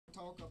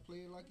Talk, I play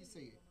it like you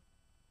said.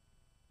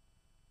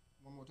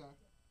 One more time.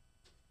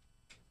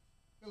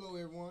 Hello,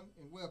 everyone,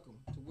 and welcome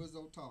to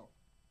Wizzo Talk.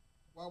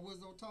 Why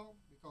Wizzo Talk?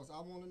 Because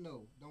I want to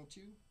know, don't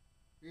you?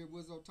 Here at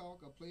Wizzo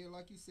Talk, I play it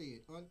like you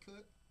said,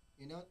 uncut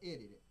and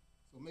unedited.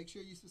 So make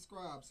sure you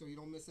subscribe so you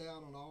don't miss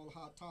out on all the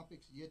hot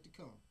topics yet to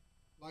come.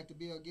 Like to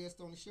be a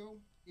guest on the show?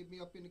 Hit me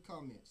up in the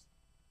comments.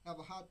 Have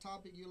a hot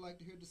topic you'd like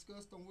to hear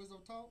discussed on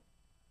Wizzo Talk?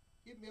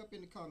 Hit me up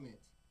in the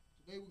comments.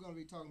 Today we're going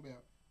to be talking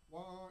about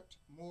why aren't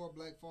more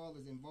black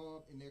fathers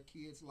involved in their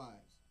kids'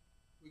 lives.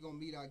 We're going to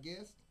meet our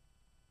guest,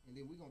 and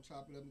then we're going to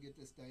chop it up and get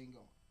this thing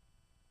going.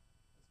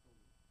 Let's go.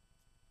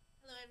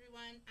 Hello,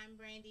 everyone. I'm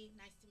Brandy.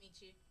 Nice to meet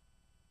you.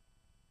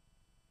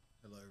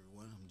 Hello,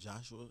 everyone. I'm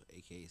Joshua,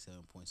 aka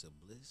 7 Points of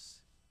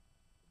Bliss.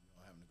 Hope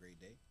you all having a great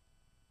day.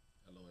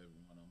 Hello,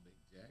 everyone. I'm Big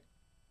Jack.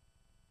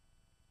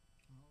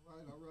 All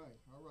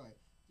right.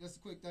 Just a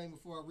quick thing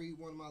before I read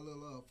one of my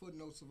little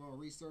footnotes of our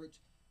research.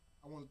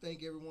 I want to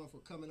thank everyone for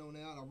coming on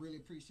out. I really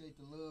appreciate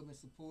the love and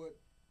support.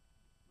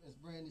 Miss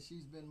Brandy,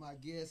 she's been my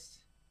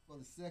guest for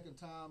the second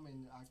time,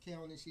 and I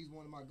counted. She's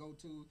one of my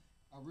go-to.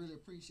 I really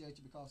appreciate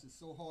you because it's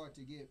so hard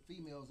to get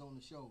females on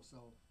the show.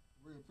 So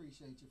really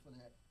appreciate you for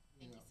that.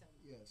 Thank you so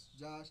much. Yes,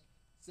 Josh,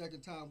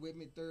 second time with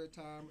me, third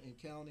time and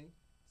counting.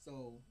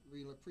 So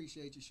really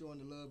appreciate you showing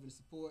the love and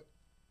support.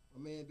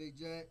 My man Big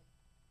Jack,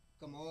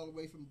 come all the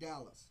way from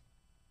Dallas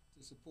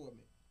to support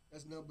me.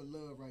 That's nothing but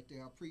love right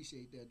there. I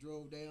appreciate that.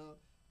 Drove down,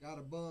 got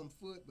a bum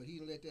foot, but he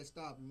didn't let that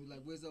stop him. He's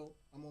like, Wizzo,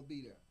 I'm gonna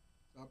be there.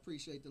 So I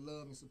appreciate the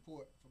love and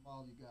support from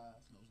all you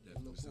guys. Most I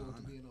definitely. look It's an forward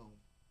to honor. being on.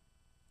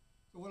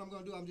 So what I'm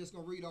gonna do, I'm just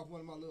gonna read off one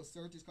of my little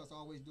searches because I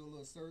always do a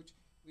little search.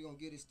 We're gonna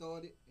get it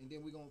started, and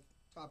then we're gonna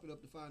top it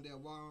up to find out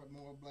why aren't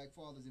more black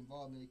fathers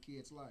involved in their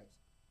kids' lives.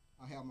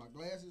 I have my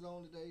glasses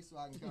on today so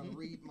I can kind of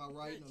read my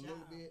writing a Good little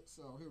job. bit.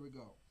 So here we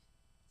go.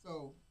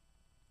 So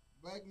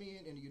black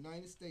men in the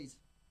United States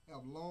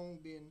have long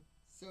been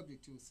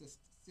subject to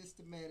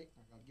systematic,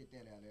 I gotta get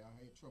that out of there,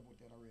 I had trouble with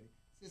that already,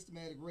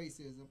 systematic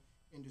racism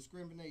and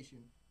discrimination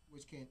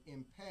which can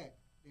impact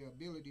their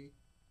ability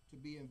to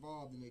be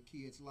involved in their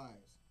kids'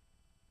 lives.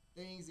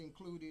 Things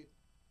included,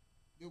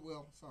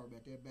 well, sorry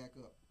about that, back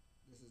up.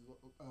 This is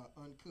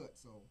uncut,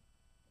 so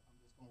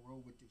I'm just gonna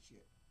roll with this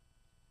shit.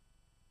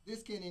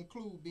 This can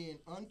include being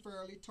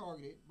unfairly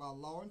targeted by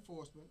law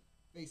enforcement,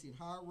 facing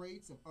high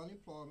rates of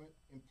unemployment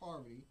and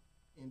poverty,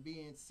 and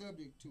being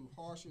subject to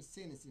harsher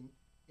sentencing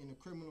in the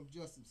criminal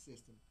justice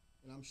system.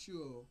 And I'm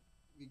sure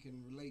we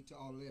can relate to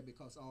all of that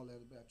because all that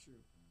is about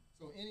true.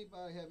 So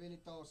anybody have any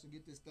thoughts to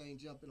get this thing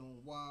jumping on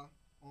why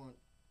aren't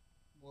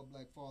more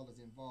black fathers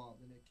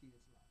involved in their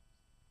kids' lives?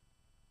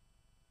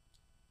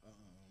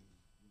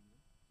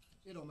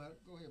 It don't matter.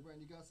 Go ahead,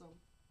 Brandon. You got something?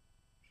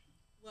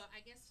 Well,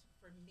 I guess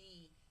for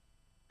me,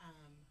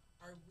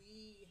 are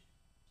we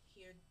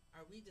here?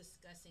 Are we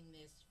discussing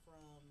this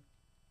from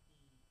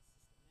the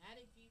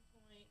systematic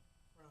viewpoint,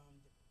 from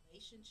the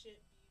relationship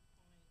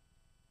viewpoint?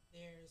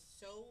 There's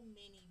so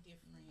many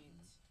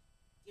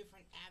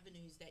different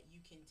avenues that you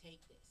can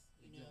take this.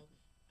 You know,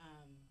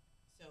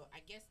 so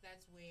I guess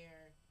that's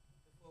where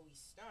before we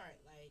start,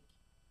 like,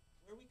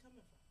 where are we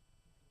coming from?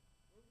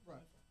 Where are we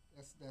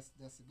coming from?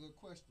 That's a good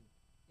question,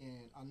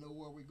 and I know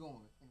where we're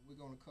going, and we're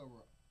going to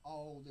cover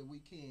all that we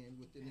can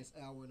within this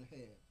hour and a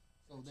half.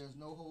 So there's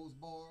no holds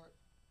barred.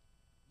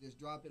 Just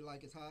drop it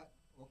like it's hot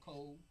or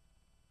cold,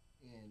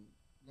 and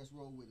let's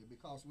roll with it.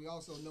 Because we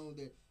also know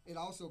that it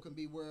also can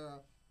be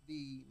where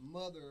the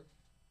mother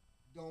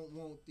don't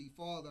want the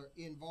father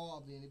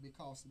involved in it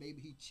because maybe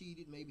he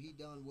cheated, maybe he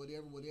done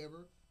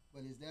whatever.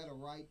 But is that a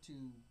right to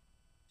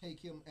take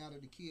him out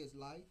of the kid's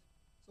life?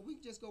 So we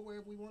can just go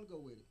wherever we want to go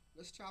with it.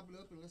 Let's chop it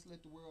up and let's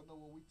let the world know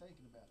what we're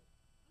thinking about it.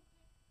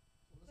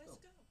 Okay, So let's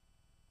go.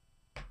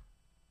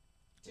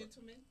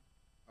 Gentlemen.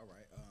 All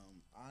right.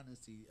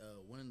 Honestly,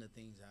 one of the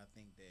things I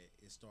think that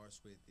it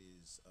starts with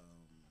is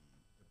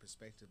the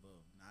perspective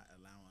of not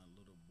allowing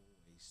little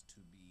boys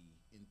to be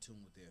in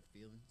tune with their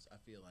feelings.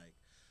 I feel like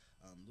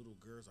little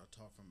girls are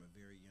taught from a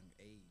very young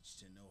age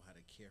to know how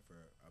to care for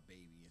a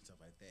baby and stuff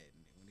like that.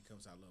 And when it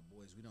comes to our little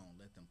boys, we don't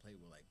let them play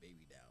with like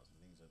baby dolls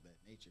and things of that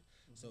nature.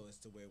 So it's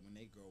to where when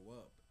they grow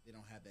up, they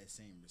don't have that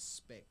same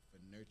respect for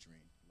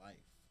nurturing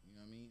life. You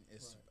know what I mean?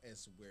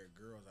 It's where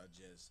girls are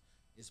just,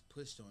 it's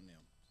pushed on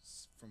them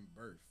from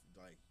birth,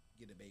 like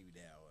get a baby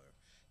doll or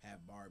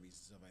have Barbies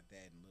and stuff like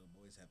that, and little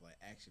boys have like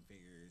action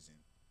figures, and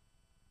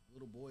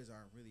little boys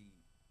aren't really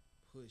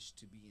pushed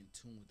to be in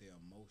tune with their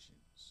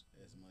emotions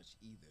as much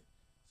either.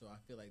 So I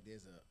feel like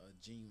there's a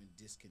genuine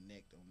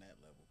disconnect on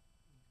that level.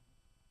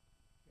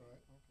 All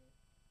right, okay.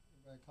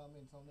 Anybody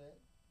comments on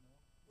that? No.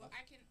 Well,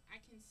 I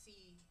can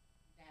see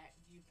that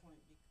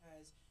viewpoint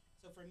because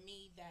so for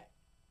me that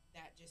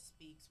just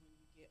speaks when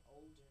you get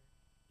older,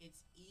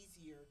 it's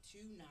easier to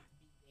not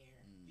be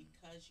there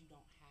because you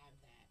don't have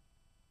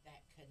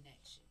that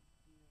connection.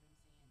 You know what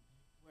I'm saying?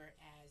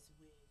 Whereas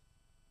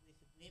with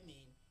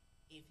women,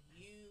 if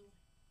you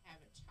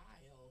have a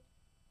child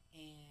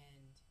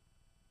and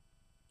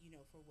you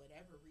know for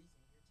whatever reason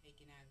you're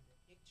taken out of the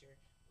picture,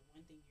 the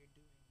one thing you're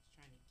doing is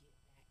trying to get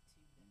back to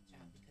that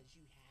child because you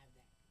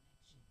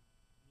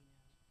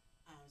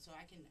So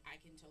I can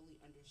totally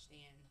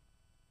understand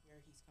where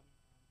he's coming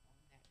from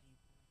on that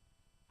viewpoint.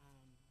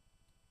 Um,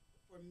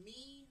 for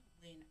me,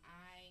 when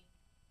I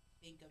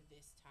think of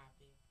this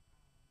topic,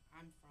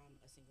 I'm from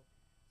a single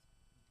parent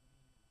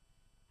household.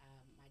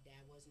 My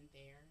dad wasn't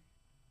there.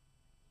 I think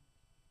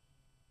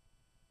in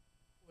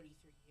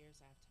 43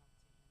 years I've talked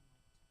to him like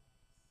twice,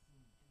 and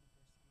the first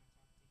time I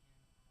talked to him,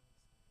 I was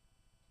like,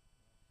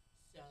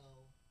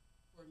 so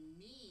for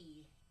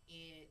me,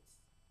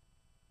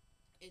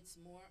 it's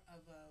more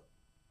of a,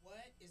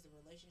 what is the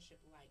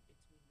relationship like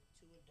between the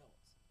two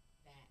adults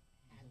that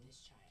have this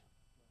child,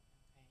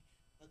 okay?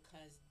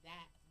 Because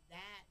that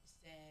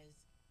says,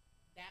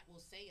 that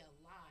will say a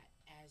lot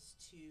as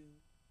to,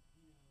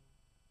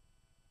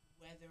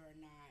 whether or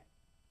not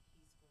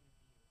he's going to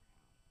be around.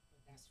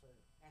 But that's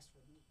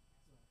for me.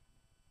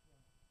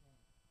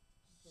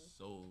 Okay.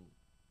 So,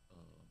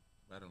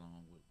 right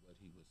along with what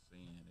he was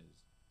saying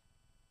is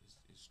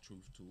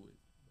truth to it,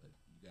 but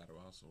you got to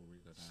also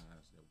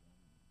recognize that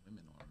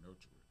women are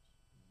nurturers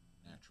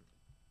naturally.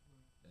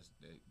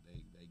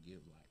 They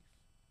give life.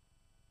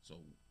 So,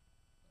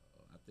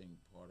 I think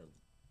part of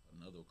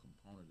another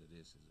component of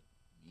this is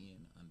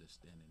men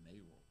understanding their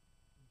role.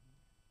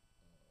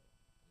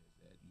 Is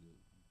that you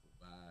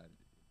provide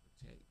and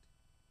protect,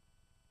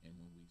 and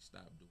when we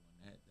stop doing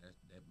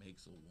that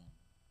makes a woman.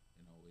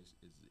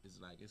 It's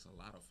like it's a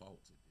lot of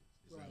faults at this.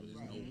 There's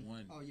no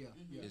one. Oh yeah.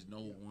 There's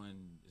no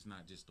one. It's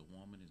not just a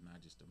woman. It's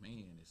not just a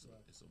man. It's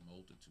a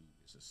multitude.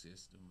 It's a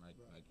system, like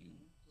you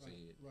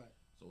said. Right.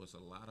 So it's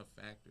a lot of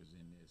factors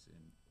in this, and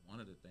one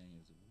of the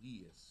things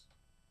we as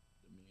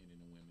the men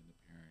and the women, the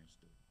parents,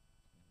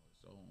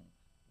 so on,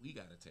 we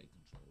got to take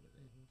control of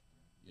that.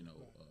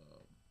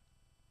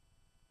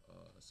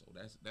 So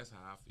that's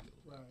how I feel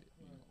about it.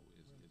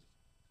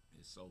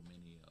 It's so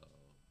many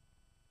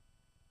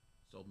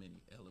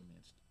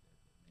elements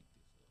that make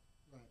this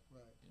up.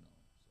 Right.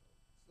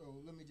 So So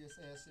let me just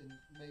ask, and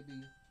maybe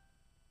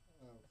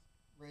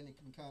Randy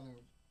can kind of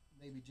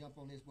maybe jump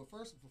on this. But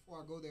first, before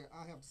I go there,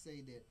 I have to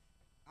say that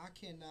I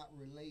cannot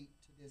relate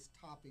to this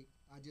topic.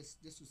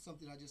 This was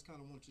something I just kind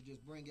of want to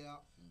just bring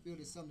out. Feel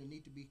there's something that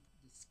need to be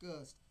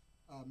discussed.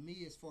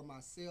 Me, as for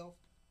myself,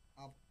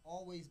 I've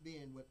always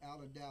been,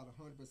 without a doubt,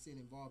 100%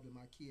 involved in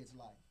my kids'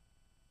 life.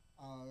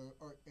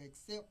 Or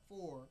except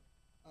for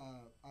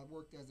I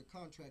worked as a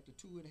contractor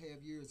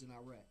 2.5 years in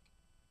Iraq.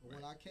 But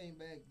when I came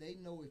back, they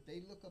know if they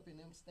look up in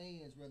them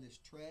stands, whether it's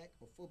track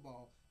or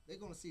football, they're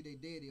going to see their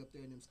daddy up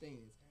there in them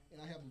stands.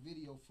 And I have the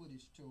video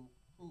footage to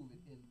prove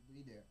it and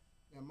be there.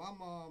 Now, my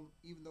mom,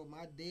 even though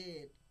my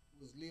dad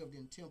lived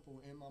in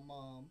Temple and my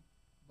mom,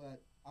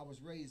 but I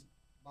was raised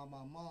by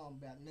my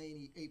mom about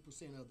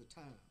 98% of the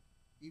time,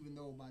 even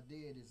though my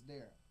dad is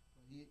there.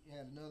 But he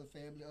had another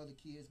family, other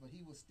kids, but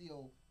he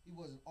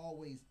wasn't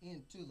always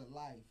into the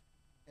life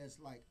as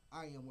like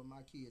I am with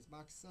my kids.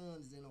 My son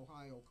is in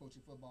Ohio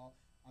coaching football.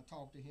 I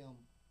talk to him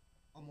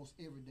almost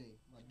every day.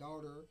 My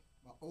daughter,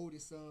 my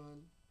oldest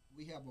son,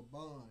 we have a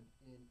bond,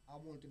 and I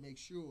wanted to make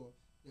sure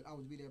that I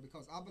would be there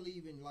because I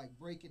believe in like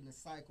breaking the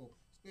cycle,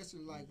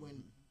 especially like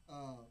when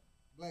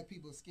black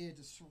people are scared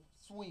to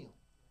swim.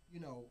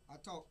 I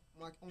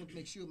want to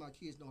make sure my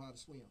kids know how to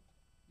swim.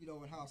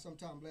 And how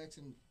sometimes blacks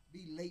can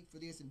be late for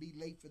this and be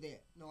late for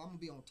that. No, I'm gonna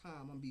be on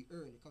time. I'm gonna be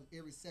early because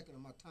every second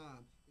of my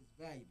time is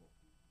valuable.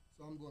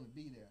 So I'm going to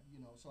be there.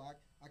 So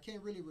I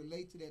can't really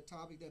relate to that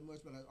topic that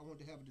much, but I want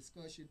to have a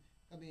discussion,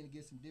 come in and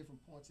get some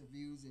different points of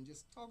views, and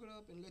just talk it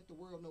up and let the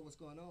world know what's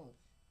going on.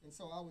 And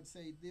so I would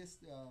say this,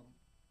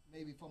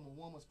 maybe from a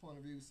woman's point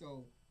of view.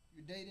 So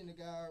you're dating a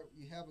guy,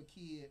 you have a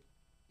kid,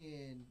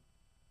 and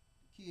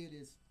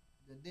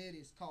the daddy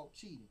is caught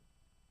cheating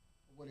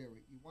or whatever.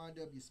 You wind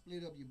up, you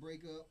split up, you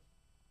break up.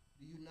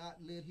 Do you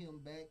not let him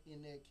back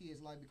in that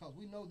kid's life? Because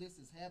we know this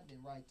is happening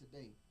right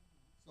today.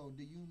 So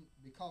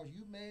because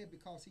you mad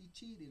because he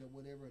cheated or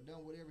whatever, or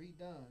done whatever he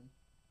done,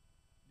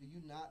 do you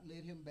not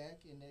let him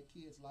back in that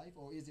kid's life?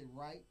 Or is it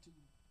right to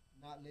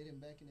not let him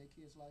back in that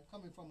kid's life?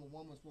 Coming from a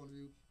woman's point of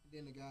view, and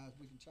then the guys,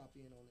 we can chop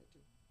in on that too.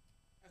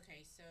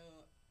 Okay,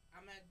 so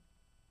I'm a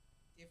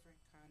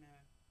different kind of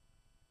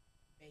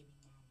baby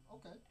mama.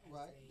 Okay,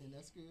 right, and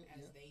that's good.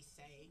 As they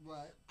say.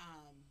 Right.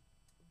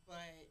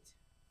 But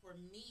for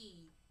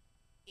me,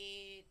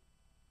 it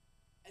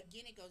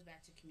goes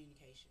back to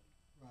communication.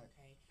 Right.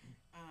 Okay.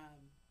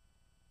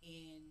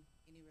 In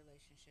any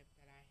relationship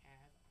that I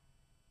have,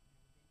 I've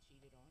never been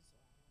cheated on, so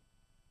I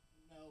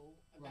don't know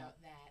about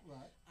that.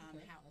 Right.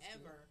 Okay.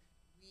 However,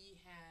 we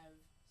have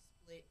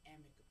split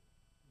amicably.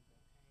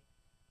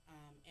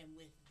 Okay. And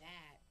with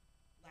that,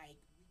 like,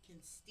 we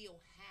can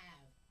still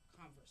have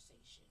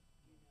conversation.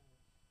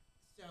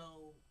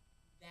 So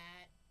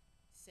that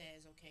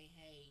says, okay,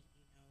 hey,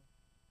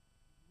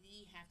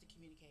 we have to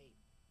communicate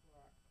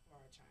for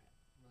our child.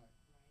 Right.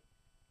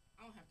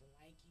 I don't have to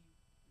like you.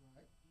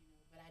 Right.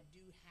 But I do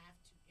have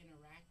to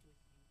interact with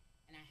you,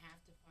 and I have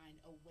to find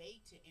a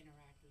way to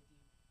interact with you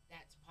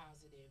that's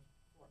positive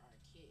for our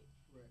kid.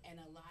 Right.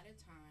 And a lot of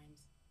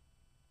times,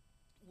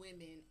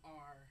 women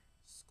are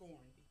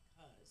scorned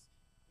because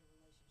the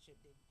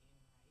relationship didn't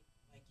end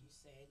right, like you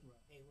said,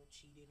 Right. they were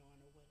cheated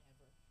on or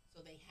whatever,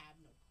 so they have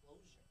no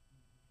closure.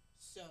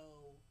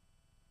 So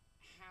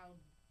how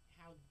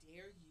how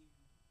dare you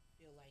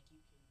feel like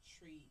you can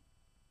treat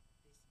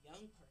this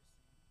young person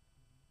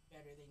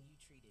better than you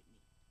treated me?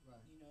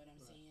 Right. You know what I'm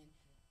Right. saying?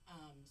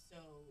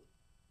 So,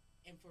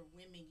 and for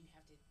women, you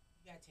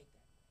gotta take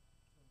that away,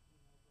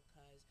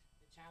 because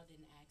the child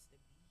didn't ask to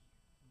be here.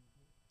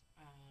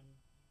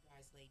 You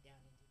guys laid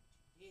down and did what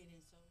you did,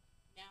 and so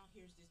now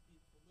here's this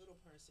beautiful little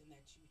person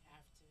that you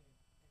have to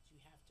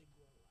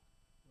grow up.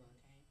 Right.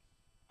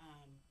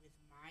 Okay. With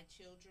my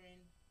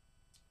children,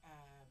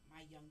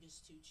 my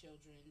youngest two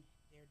children,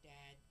 their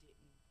dad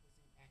wasn't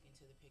back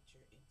into the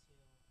picture until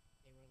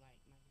they were like,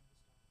 my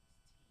youngest daughter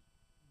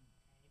was 10.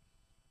 Okay,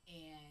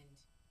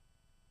 and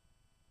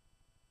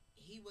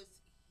he would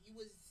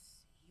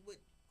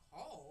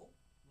call,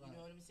 you Right.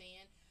 know what I'm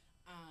saying?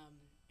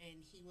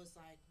 And he was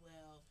like,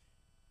 well,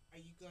 are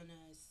you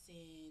gonna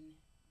send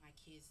my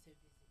kids to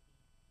visit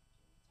me?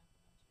 Can we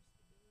talk about your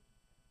stability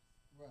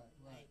first? Right.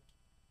 Right.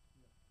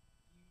 Like,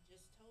 you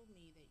just told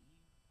me that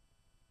you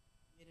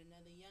with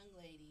another young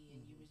lady,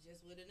 and you was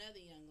just with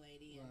another young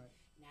lady, and Right.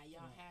 now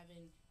y'all Right.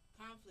 having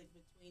conflict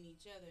between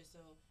each other.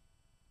 So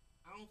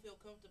I don't feel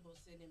comfortable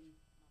sending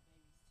my babies to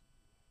you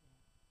right now.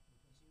 You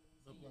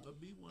see what I'm saying? But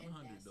be And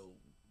 100 that's- though.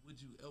 Would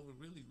you ever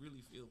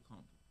really feel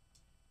comfortable?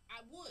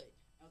 I would,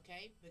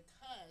 okay,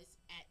 because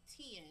at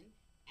 10,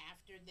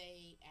 after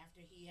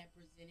he had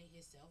presented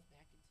himself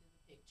back into the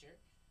picture,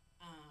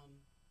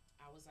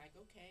 I was like,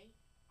 okay,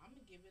 I'm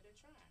gonna give it a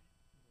try,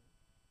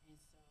 and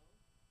so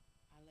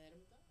I let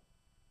him go.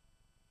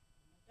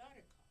 And my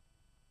daughter called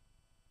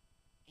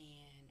me,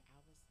 and I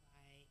was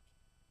like,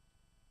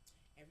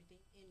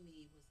 everything in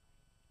me was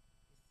like,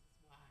 this is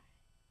why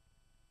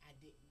I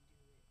didn't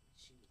do it when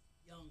she was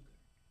younger.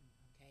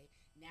 Okay,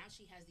 now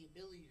she has the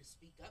ability to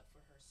speak up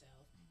for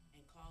herself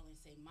and call and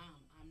say,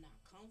 "Mom, I'm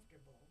not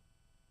comfortable."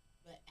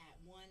 But at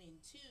 1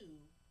 and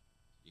 2,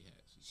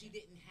 she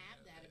didn't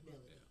have that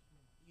ability,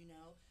 you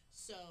know.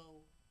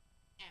 So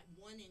at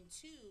 1 and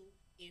 2,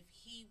 if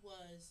he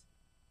was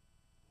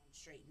on the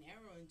straight and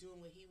narrow and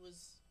doing what he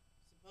was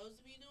supposed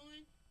to be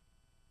doing,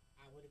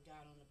 I would have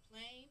got on the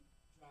plane,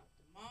 dropped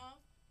him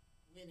off,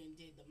 went and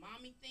did the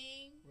mommy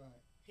thing,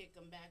 Right. pick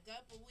him back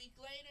up a week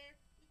later,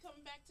 we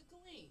coming back to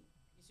Killeen.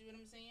 You see what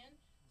I'm saying?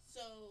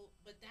 So,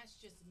 but that's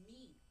just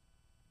me,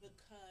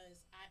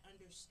 because I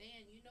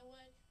understand, you know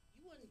what?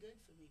 You wasn't good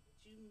for me, but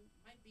you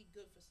might be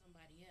good for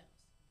somebody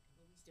else.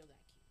 But we still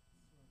got kids. You see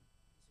what I'm saying?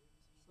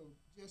 So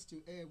just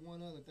to add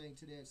one other thing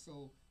to that,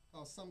 so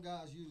cause some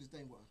guys usually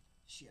think, well,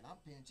 shit, I'm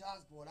paying child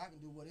support, I can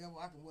do whatever,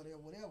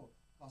 whatever,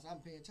 cause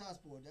I'm paying child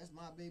support. That's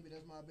my baby,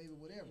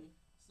 whatever.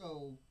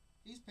 So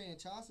he's paying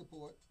child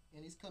support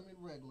and he's coming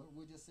regular.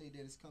 We'll just say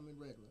that it's coming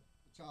regular.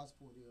 The child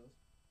support is,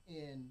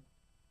 and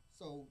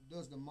so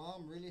does the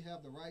mom really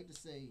have the right to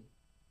say,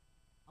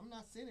 I'm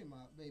not sending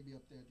my baby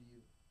up there to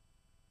you,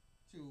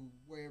 to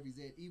wherever he's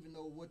at, even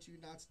though what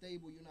you're not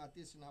stable, you're not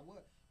this, you're not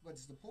what, but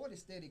the support is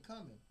steady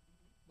coming.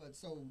 But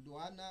so do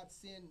I not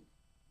send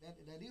that?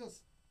 That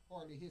is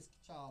partly his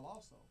child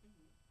also.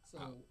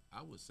 So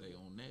I would say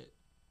on that,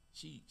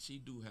 she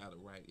do have the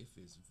right if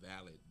it's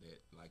valid.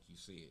 That, like you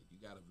said, you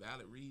got a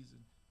valid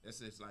reason. That's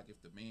just like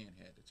if the man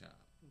had the child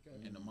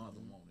okay, and the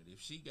mother wanted. If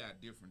she got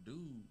different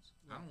dudes,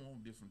 I don't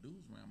want different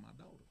dudes around my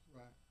daughter.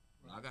 right,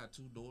 I got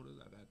 2 daughters.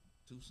 I got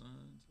 2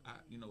 sons.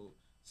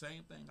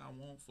 Same thing I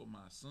want for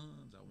my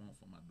sons, I want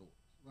for my daughters.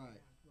 right.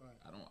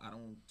 I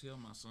don't tell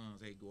my sons,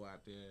 hey, go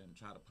out there and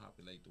try to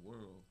populate the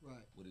world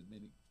Right. with as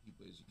many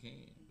people as you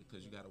can,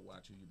 because you got to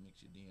watch who you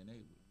mix your DNA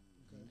with.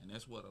 Okay. And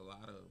that's what a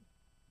lot of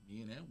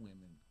men and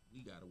women,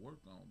 we got to work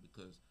on,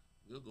 because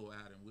we'll go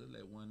out and we'll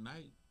let one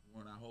night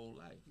run our whole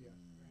life. Yeah.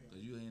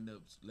 Because you end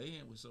up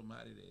laying with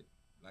somebody that,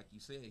 like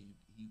you said,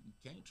 you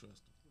can't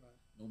trust them,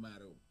 Right. no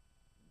matter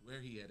where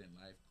he at in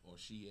life or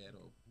she at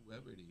or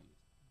whoever it is.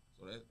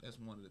 So that's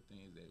one of the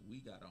things that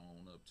we got to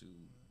own up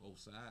to, both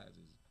sides,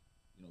 is,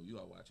 you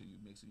are watching who you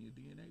mixing your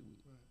DNA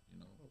with.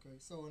 Right. Okay.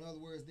 So in other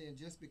words, then,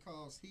 just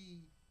because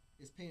he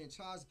is paying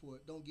child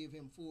support, don't give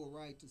him full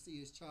right to see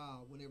his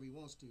child whenever he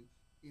wants to,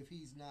 if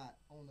he's not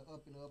on the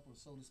up and up, or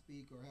so to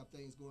speak, or have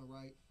things going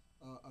right,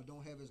 or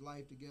don't have his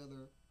life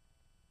together,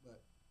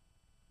 but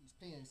he's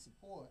paying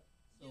support.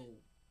 So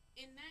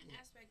in that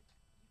aspect,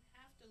 you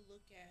have to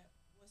look at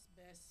what's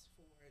best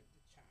for the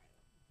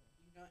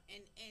child,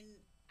 and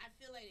I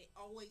feel like it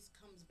always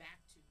comes back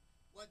to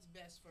what's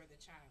best for the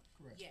child.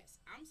 Correct. Yes,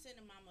 I'm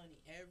sending my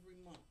money every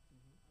month,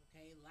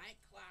 okay,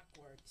 like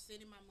clockwork,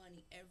 sending my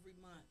money every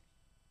month.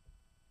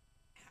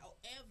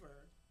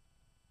 However,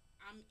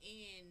 I'm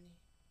in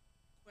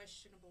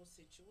questionable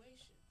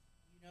situations,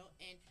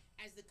 and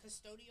as the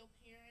custodial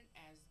parent,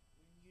 as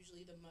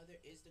usually the mother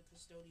is the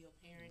custodial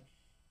parent,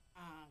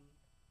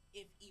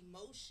 if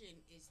emotion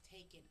is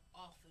taken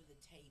off of the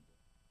table,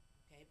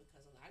 okay,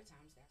 because a lot of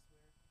times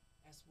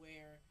that's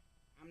where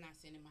I'm not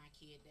sending my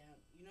kid down.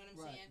 You know what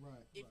I'm saying?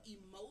 Right. If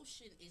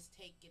emotion is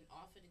taken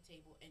off of the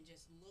table and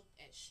just looked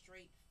at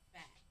straight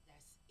fact,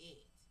 that's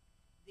it.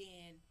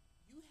 Then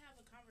you have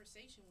a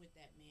conversation with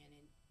that man,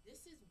 and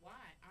this is why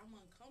I'm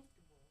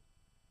uncomfortable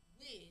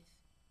with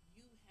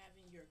you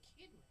having your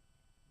kid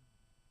right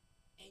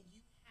now. And you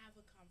have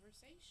a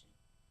conversation.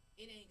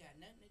 It ain't got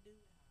nothing to do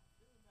with how I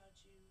feel about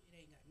you.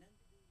 It ain't got nothing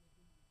to do with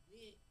who you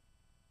with.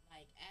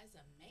 Like, as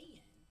a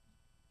man,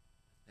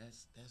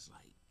 That's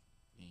like,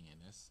 man,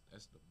 that's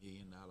the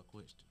 $1,000,000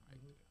 question right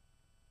there.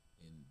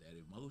 And that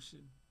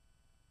emotion,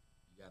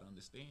 you gotta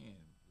understand.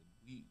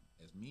 We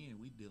as men,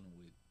 we dealing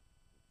with.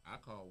 I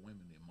call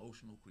women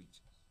emotional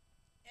creatures.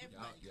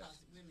 everybody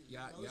calls women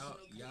y'all, emotional y'all,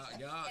 creatures. y'all, And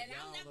I'm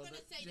y'all not are going to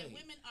the- say that Jay,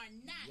 women are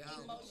not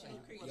y'all- emotional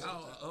creatures.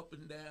 Y'all are up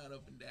and down,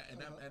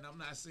 and I'm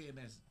not saying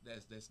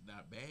that's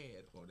not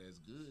bad or that's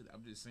good.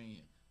 I'm just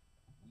saying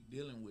we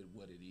dealing with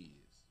what it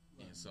is,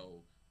 and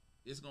so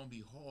it's gonna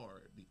be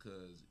hard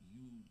because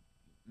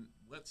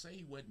say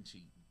he wasn't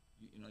cheating,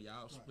 you know,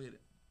 y'all split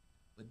it,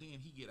 but then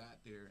he get out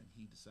there and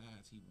he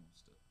decides he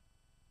wants to,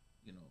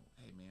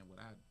 hey man, what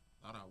I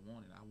thought I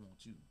wanted, I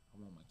want you, I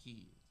want my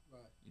kids.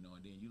 Right. And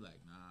then you like,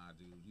 nah,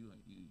 dude, you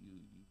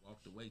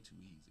walked away too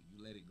easy.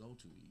 You let it go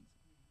too easy,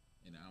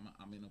 and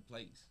I'm in a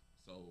place.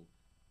 So,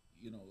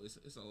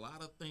 it's a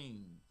lot of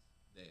things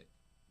that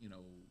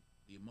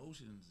the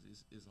emotions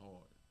is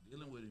hard.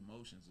 Dealing with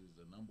emotions is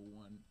the number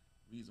one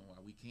reason why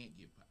we can't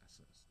get past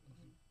that stuff,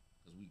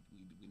 because we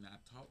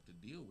not taught to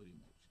deal with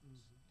emotions.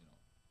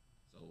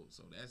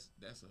 So that's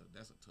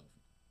a tough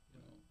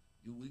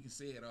one. We can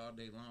say it all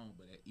day long,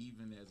 but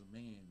even as a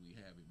man, we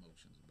have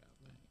emotions about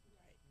things.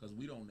 Because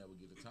we don't never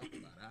get to talk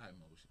about our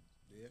emotions.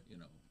 Yeah.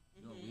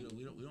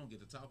 We don't get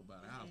to talk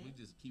about ours. We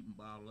just keep them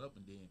bottled up,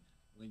 and then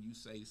when you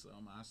say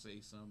something, I say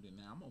something.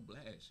 Now I'm gonna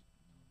blast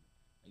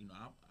you.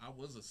 I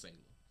was a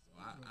sailor, so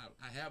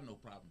I have no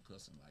problem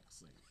cussing like a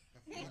sailor.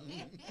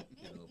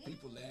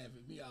 People laugh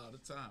at me all the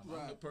time.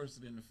 I'm the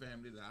person in the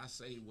family that I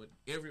say what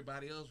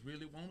everybody else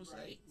really want to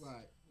say.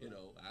 Right.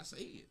 I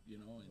say it.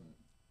 And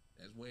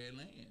that's where it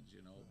lands.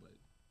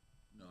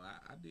 But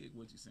I dig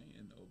what you're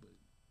saying though. But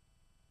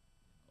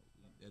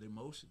that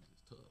emotions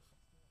is tough.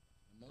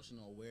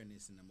 Emotional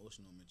awareness and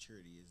emotional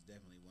maturity is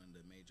definitely one of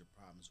the major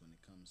problems when it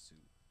comes to,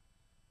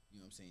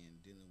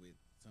 dealing with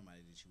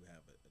somebody that you have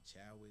a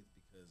child with,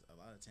 because a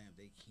lot of times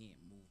they can't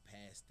move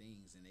past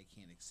things and they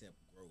can't accept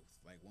growth.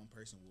 Like, one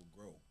person will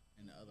grow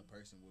and the other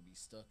person will be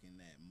stuck in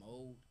that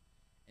mode,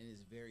 and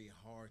it's very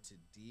hard to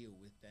deal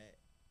with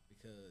that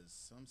because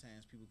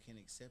sometimes people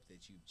can't accept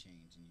that you've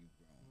changed and you've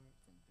grown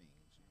from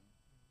things,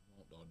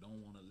 Or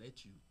don't want to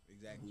let you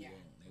Exactly. move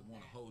on. They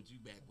want to hold you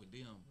back with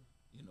them.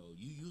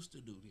 You used to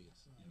do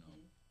this.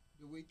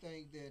 Do we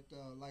think that,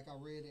 like I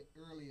read it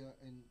earlier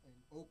in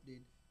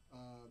opening,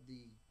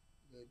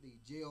 the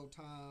jail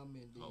time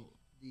and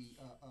the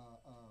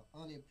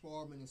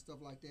unemployment and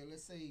stuff like that?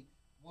 Let's say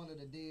one of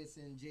the dead's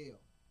in jail.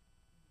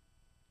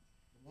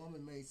 The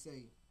woman may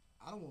say,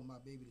 "I don't want my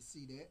baby to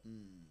see that.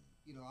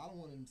 I don't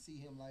want him to see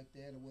him like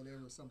that or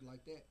whatever, or something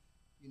like that."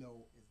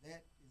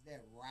 Is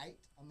that right?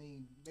 I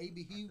mean,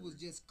 maybe he was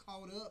just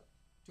caught up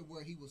to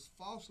where he was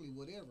falsely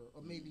whatever,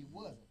 or maybe he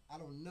wasn't. I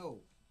don't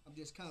know. I'm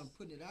just kind of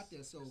putting it out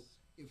there. So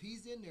if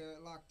he's in there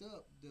locked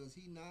up, does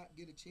he not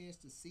get a chance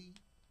to see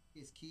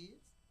his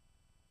kids?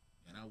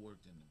 And I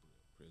worked in the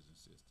prison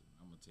system.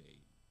 I'm gonna tell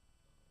you,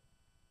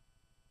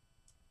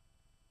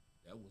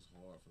 that was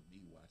hard for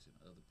me watching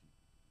other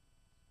people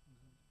come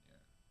in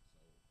there.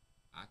 So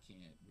I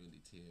can't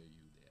really tell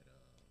you that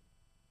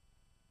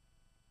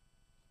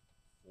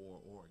for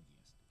or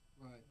against it.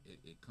 Right.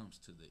 It comes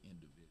to the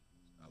individuals.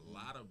 A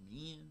lot of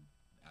men,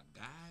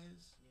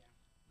 guys,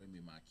 bring me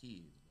my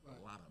kids. But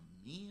a lot of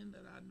men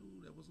that I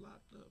knew that was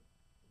locked up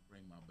would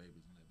bring my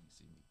babies and let me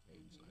see me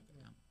caged like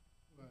an animal.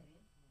 Right.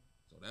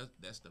 So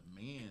that's the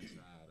man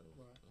side of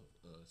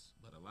us.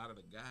 But a lot of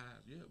the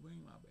guys,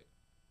 bring my baby.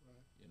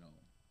 Right.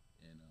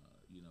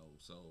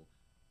 So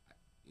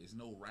it's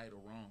no right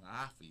or wrong,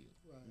 I feel,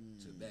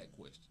 to that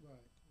question.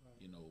 Right.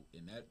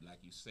 And that,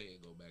 like you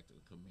said, go back to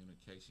the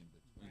communication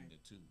between the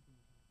two.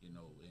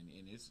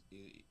 And it's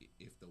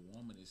if the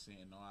woman is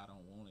saying no, I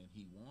don't want it, and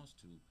he wants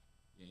to,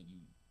 then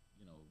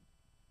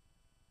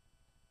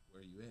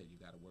where you at? You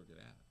got to work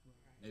it out.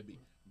 Right.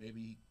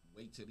 Maybe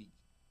wait till the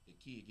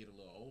kid get a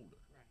little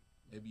older. Right.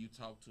 Maybe you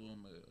talk to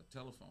him a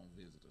telephone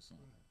visit or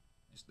something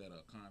instead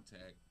of a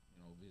contact,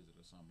 visit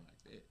or something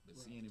like that. But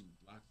seeing him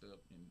locked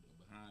up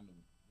behind the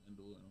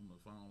window and on the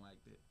phone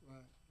like that,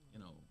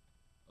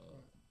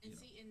 And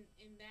see,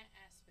 in that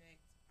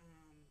aspect,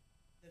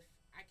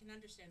 I can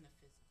understand the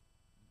physical.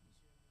 You see what I'm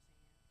saying?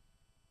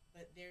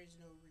 But there's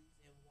no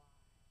reason why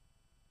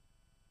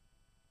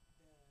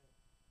the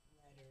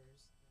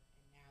letters,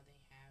 and now they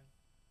have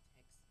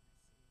text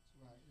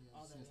message,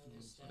 all that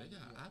other stuff. So they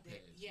got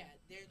iPads.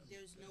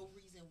 There's no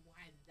reason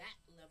why that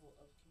level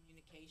of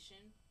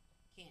communication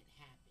can't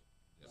happen.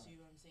 See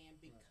what I'm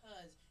saying?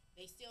 Because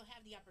they still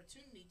have the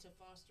opportunity to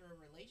foster a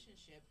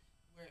relationship,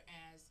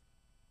 whereas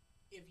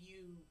if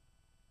you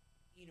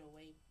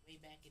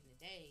way back in the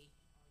day,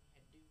 all you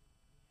had to do,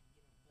 you had to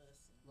get on a bus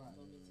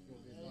and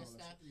go get to know and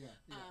stuff.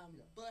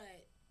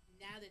 But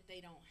now that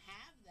they don't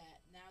have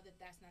that, now that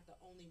that's not the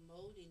only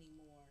mode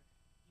anymore,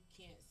 you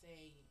can't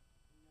say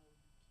no,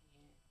 you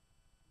can't.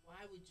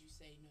 Why would you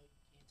say no,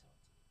 you can't talk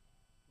to your dad?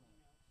 You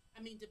know, I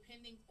mean,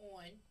 depending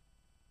on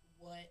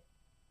what,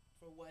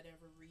 for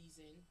whatever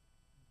reason,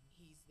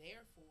 he's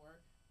there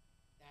for,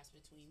 that's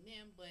between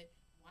them. But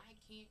why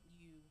can't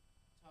you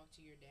talk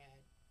to your dad,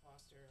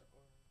 foster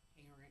or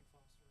parent,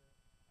 foster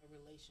a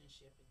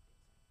relationship and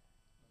things like that?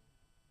 You know,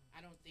 I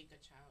don't think a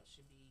child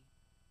should be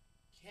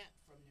kept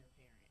from their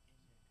parent.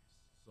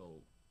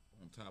 So,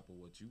 on top of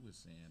what you were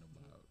saying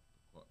about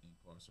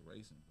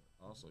incarceration, but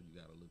also you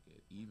got to look at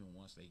even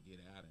once they get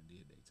out and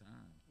did their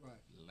time, Right.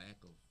 the lack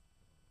of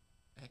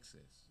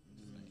access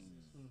to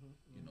things. Mm-hmm.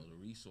 You know, the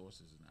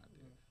resources are not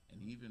there. Right. And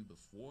even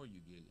before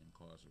you get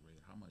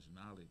incarcerated, how much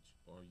knowledge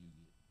are you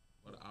getting?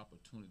 What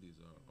opportunities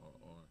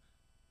are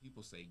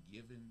people say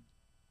giving?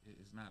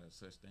 It's not a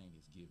such thing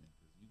as giving,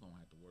 because you're going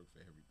to have to work for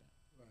everything.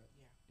 Right.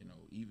 Yeah. You know,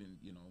 even,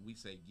 we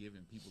say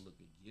giving, people look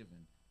at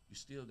giving, you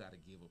still got to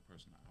give a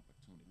person an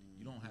opportunity.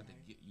 You don't have to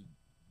Right. get, you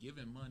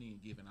giving money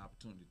and giving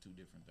opportunity, two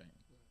different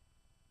things. Right.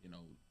 You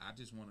know, I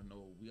just want to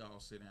know, we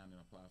all sit down and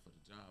apply for the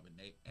job, and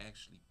they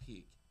actually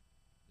pick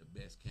the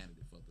best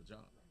candidate for the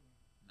job.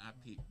 Not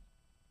pick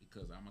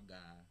because I'm a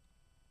guy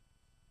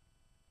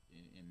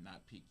and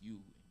not pick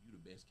you and you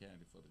the best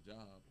candidate for the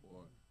job,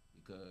 or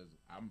because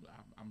I'm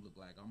look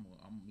like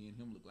me and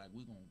him look like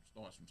we gonna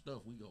start some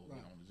stuff. We go Right.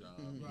 get on the job.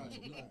 Right.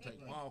 So we gonna Right. take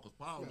Right. Paul because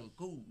Paul Yeah. look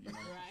cool. You know.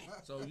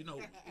 Right. So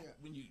Yeah.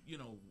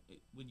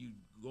 when you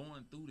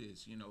going through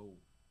this,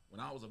 when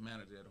I was a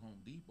manager at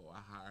Home Depot,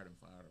 I hired and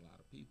fired a lot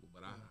of people,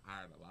 but I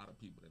hired a lot of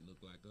people that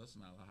looked like us,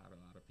 and I hired a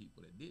lot of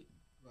people that didn't.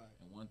 Right.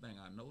 And one thing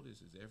I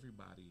noticed is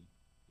everybody,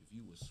 if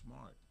you were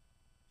smart,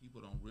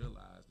 people don't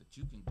realize that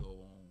you can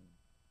go on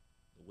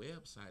the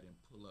website and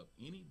pull up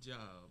any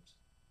jobs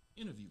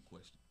interview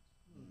questions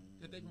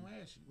that they're gonna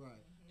ask you,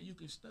 Right. and you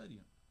can study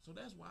them. So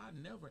that's why I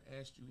never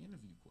asked you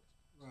interview questions.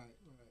 Right.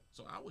 Right.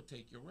 So I would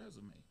take your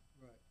resume.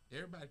 Right.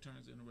 Everybody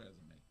turns in a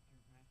resume.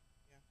 Right.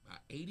 Yeah.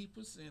 About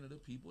 80% of the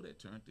people that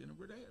turned in a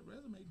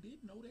resume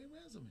didn't know their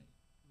resume.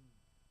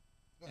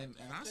 And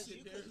I Because sit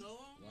you there. could go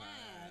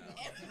online.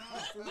 No,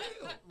 for real.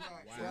 Right.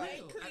 For Wow.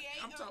 real.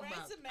 Create I'm a talking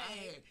about. resume. I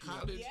had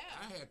college. Yeah.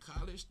 I had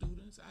college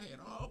students. I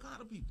had all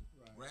kind of people,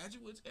 Right.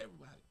 graduates,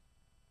 everybody.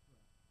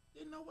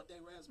 Didn't know what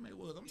their resume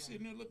was. I'm Yeah.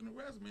 sitting there looking at the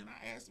resume, and I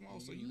asked them all.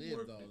 So you lived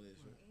worked all it. this,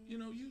 right?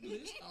 You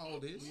list all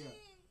this, Yeah.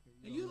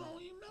 and you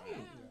don't even know.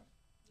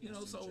 Yeah.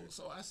 That's So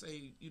interesting. I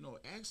say,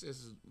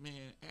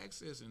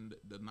 access and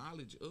the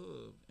knowledge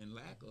of and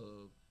lack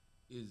of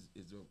is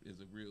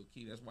a real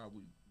key. That's why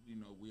we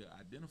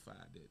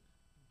identified that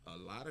a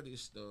lot of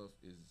this stuff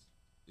is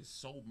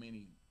so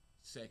many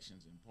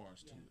sections and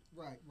parts to Yeah. it.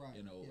 Right. Right.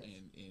 Yes.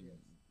 And Yes.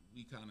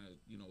 we kind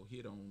of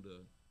hit on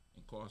the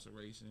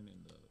incarceration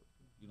and the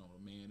a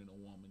man and a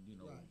woman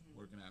Right.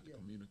 working out the Yeah.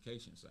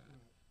 communication side.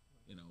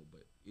 Right.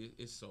 But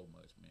it's so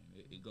much, man.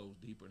 It goes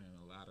deeper than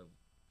a lot of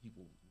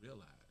people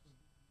realize.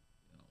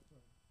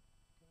 Okay.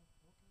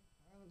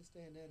 I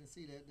understand that and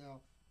see that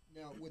now.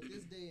 Now, with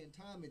this day and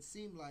time, it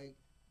seemed like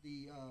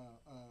the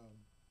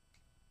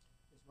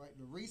it's right.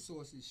 The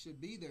resources should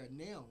be there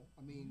now.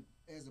 I mean,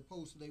 as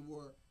opposed to they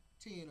were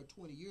 10 or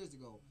 20 years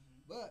ago.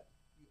 But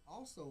you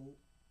also,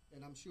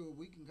 and I'm sure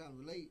we can kind of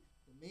relate.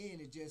 The man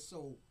is just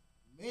so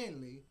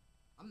manly.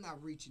 I'm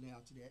not reaching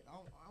out to that. I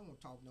don't want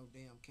to talk to no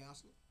damn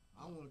counselor.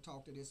 I don't want to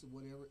talk to this or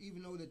whatever,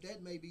 even though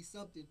that may be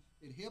something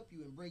that help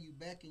you and bring you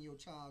back in your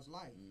child's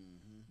life.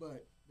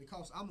 But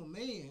because I'm a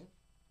man,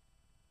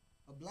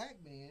 a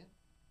black man,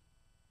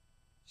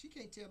 she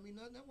can't tell me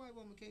nothing. That white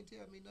woman can't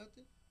tell me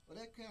nothing. Or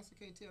that counselor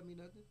can't tell me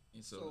nothing.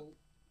 And so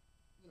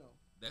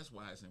that's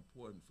why it's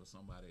important for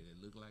somebody that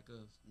look like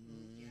us.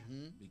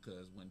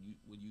 Because when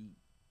you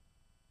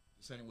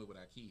same way with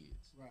our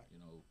kids, right?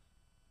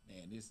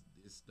 Man, this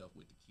stuff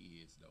with the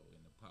kids though,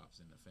 and the pops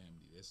and the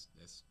family, that's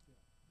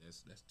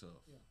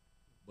tough. Yeah.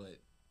 But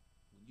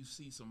when you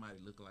see somebody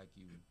look like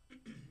you,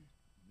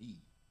 me,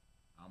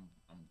 I'm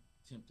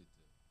tempted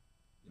to,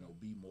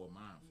 be more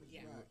mindful.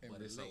 Yeah. Right.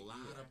 But it's a lot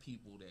Yeah. of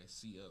people that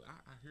see us.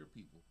 I hear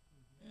people,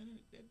 man,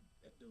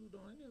 that dude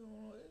don't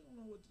know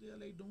what the hell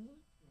they doing.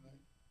 Right.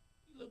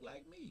 He look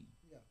like me.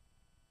 Yeah.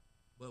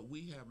 But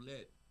we have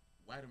let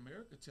white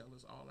America tell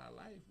us all our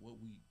life what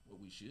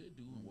we should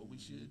do and what we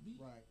should be.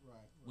 Right.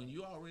 When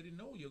you already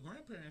know, your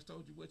grandparents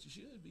told you what you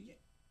should be. Right.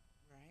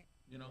 Right.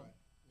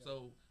 Yeah.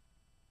 So,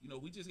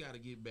 we just got to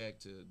get back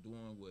to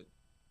doing what.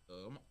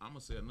 I'm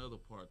gonna say another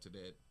part to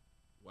that.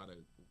 What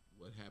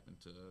happened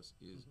to us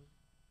is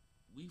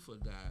we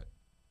forgot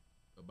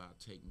about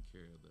taking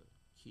care of the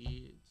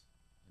kids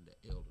and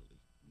the elderly.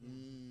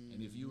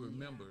 And if you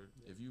remember,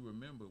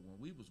 when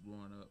we was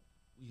growing up,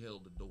 we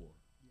held the door.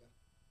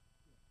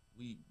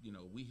 Yeah.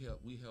 We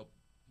help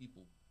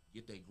people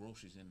get their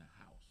groceries in the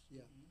house.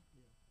 Yeah.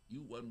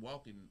 You wasn't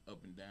walking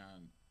up and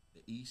down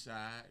the east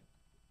side,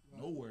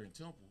 Right. nowhere in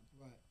Temple,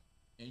 Right.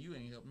 and you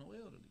ain't help no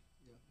elderly.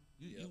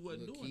 Yeah. You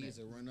wasn't Little doing kids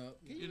that. that run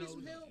up. Can you need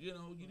some help?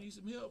 You need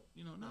some help.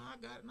 No, I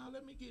got it. Now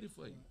let me get it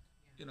for you.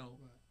 Right.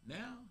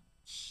 Now,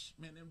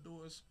 man, them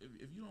doors.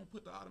 If you don't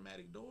put the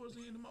automatic doors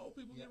in, them old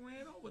people get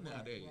ran over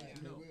nowadays. Right,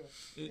 You know, they will.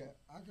 Yeah,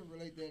 I can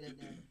relate that.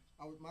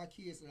 My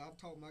kids, and I've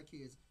taught my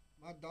kids.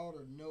 My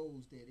daughter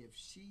knows that if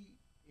she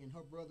and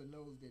her brother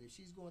knows that if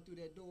she's going through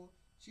that door,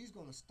 she's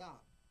gonna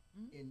stop,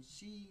 and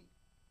she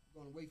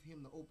gonna wait for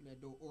him to open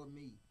that door or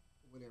me,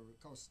 or whatever.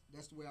 Cause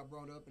that's the way I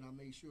brought up, and I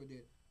made sure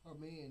that her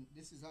man.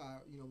 This is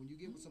how when you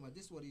get with somebody.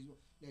 This is what he's.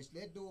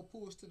 That door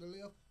pulls to the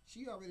left.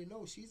 She already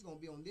knows she's gonna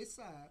be on this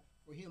side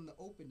for him to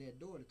open that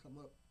door to come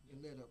up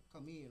and let her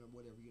come in or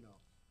whatever.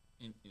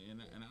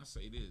 And I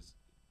say this,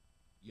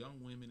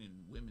 young women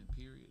and women,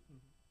 period.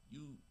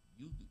 You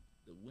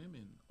the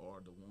women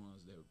are the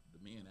ones that the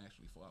men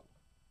actually follow.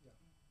 Yeah.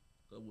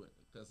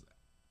 Because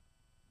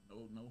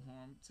no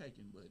harm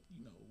taken, but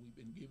we've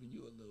been giving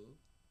you a little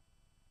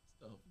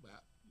stuff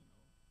about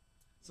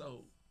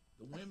So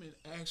the women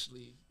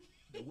actually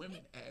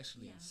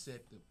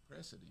set the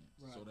precedent.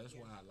 Right. So that's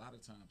why a lot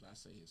of times I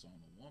say it's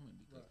on the woman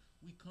because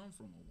we come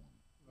from a woman.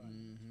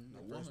 Mm-hmm.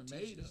 The woman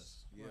made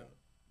us. Yeah.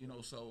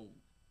 So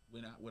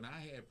when I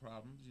had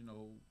problems,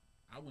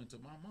 I went to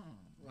my mom.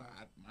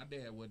 Right. My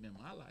dad wasn't in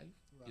my life,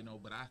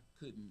 but I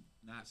couldn't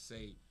not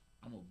say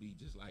I'm gonna be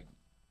just like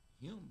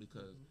him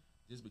because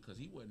just because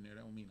he wasn't there,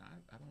 that don't mean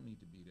I don't need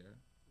to be there.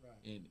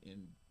 Right.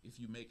 And if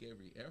you make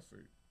every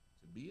effort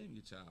to be in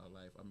your child's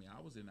life, I mean, I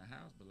was in the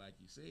house, but like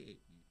you said,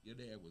 your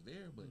dad was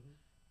there, but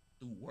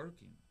through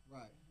working.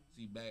 Right.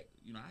 See, back,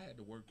 I had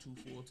to work 2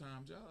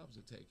 full-time jobs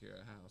to take care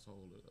of a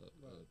household of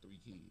 3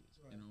 kids.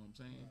 Right. You know what I'm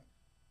saying?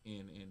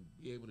 Right. And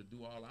be able to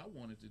do all I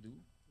wanted to do.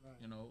 Right.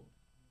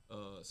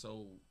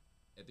 So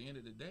at the end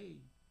of the day,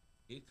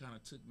 it kind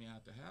of took me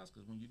out the house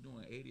because when you're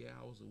doing 80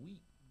 hours a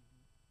week,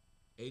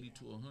 80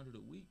 to 100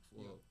 a week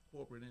for a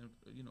corporate,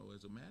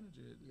 as a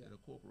manager at a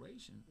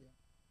corporation,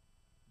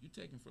 you're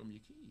taking from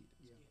your kids.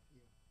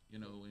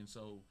 And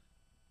so,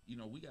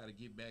 we got to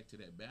get back to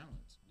that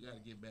balance. We got to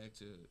get back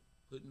to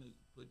putting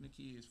the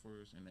kids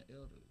first and the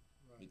elderly,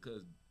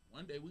 because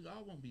one day we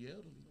all gonna be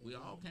elderly. We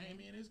all came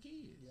in as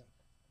kids,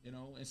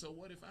 And so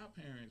what if our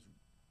parents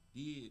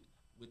did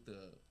with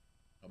the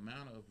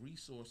amount of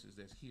resources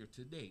that's here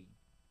today,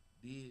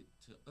 did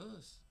to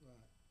us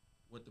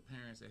what the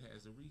parents that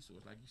has the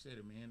resource? Like you said,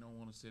 a man don't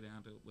want to sit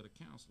down with a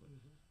counselor.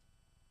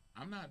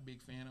 I'm not a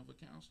big fan of a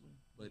counselor,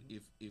 but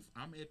if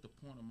I'm at the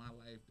point of my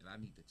life that I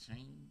need to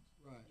change,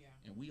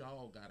 and we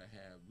all gotta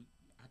have,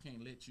 I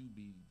can't let you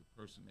be the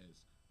person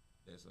that's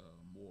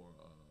more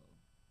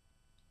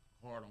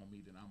hard on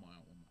me than I'm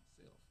on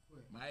myself.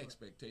 My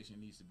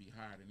expectation needs to be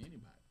higher than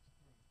anybody's,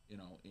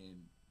 and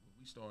when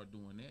we start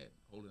doing that,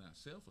 holding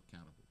ourselves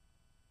accountable,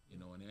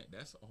 and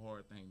that's a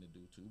hard thing to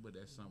do too, but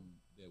that's something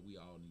that we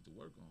all need to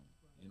work on.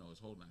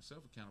 It's holding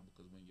ourselves accountable,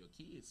 because when your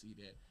kids see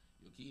that,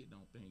 your kid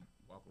don't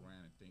walk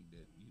around and think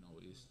that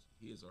it's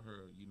his or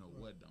her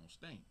what don't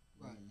stink.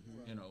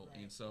 And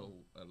so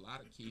a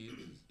lot of kids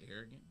is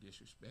arrogant,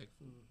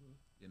 disrespectful,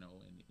 and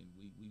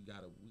we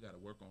gotta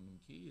work on them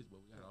kids, but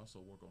we gotta also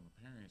work on the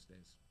parents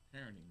that's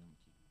parenting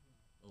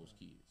those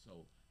kids.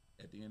 So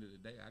at the end of the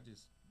day, I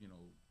just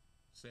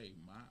say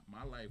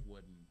my life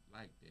wasn't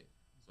like that.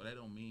 So that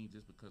don't mean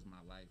just because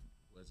my life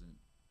wasn't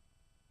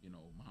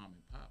mom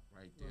and pop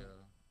right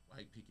there,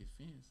 white picket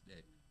fence,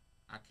 that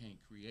I can't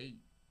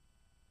create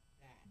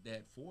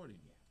that for them.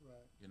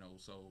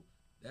 So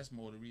that's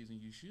more the reason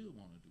you should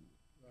want to do it.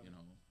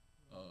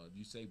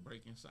 You say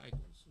breaking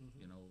cycles.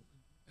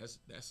 That's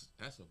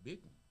a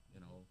big one.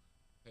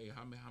 Hey,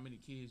 how many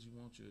kids you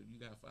want? You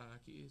got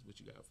 5 kids, but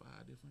you got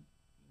 5 different.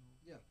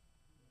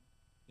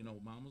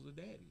 Mamas or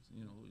daddies.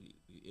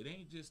 It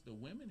ain't just the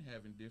women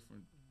having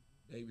different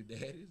baby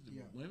daddies. The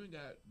men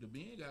got to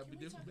be different. Can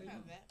we talk baby.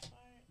 about that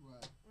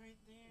part right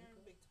there?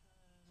 Because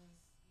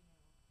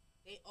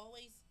they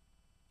always,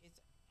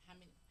 it's how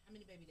many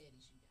baby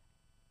daddies you got.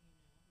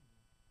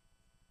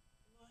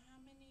 Well,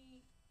 how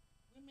many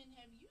women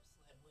have you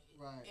slept with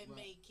and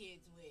made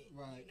kids with?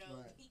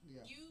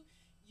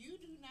 You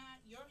do not,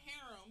 your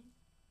harem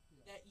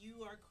that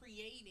you are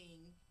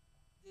creating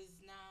does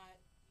not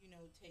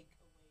take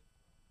away from.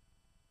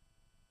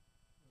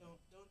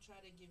 Don't try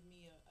to give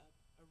me a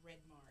red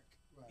mark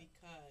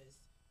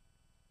because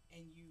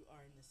and you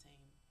are in the same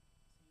boat.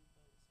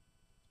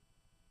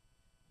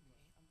 Okay,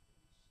 I'm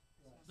finished.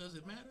 Does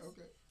it matter?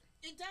 Okay.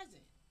 It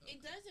doesn't. Okay.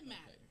 It doesn't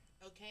matter.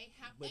 Okay.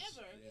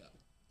 However,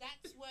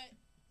 that's what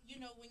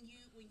when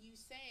you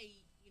say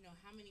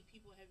how many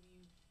people have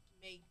you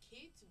made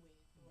kids with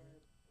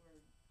or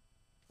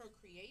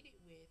procreated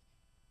with.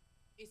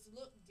 It's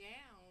looked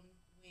down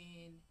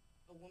when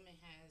a woman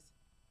has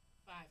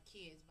 5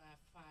 kids by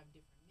 5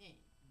 different men.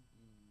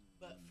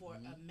 But for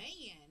a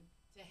man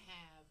to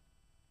have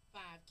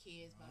 5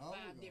 kids by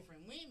 5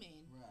 different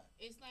women,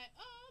 it's like,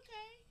 oh,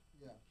 okay.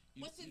 Yeah.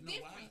 What's the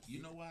difference? You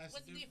know why it's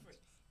What's the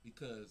difference?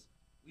 Because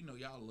we know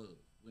y'all love.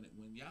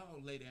 When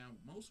y'all lay down,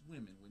 most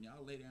women, when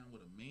y'all lay down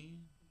with a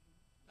man,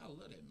 y'all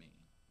love that man.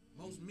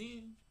 Most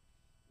men,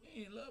 we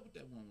ain't in love with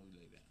that woman we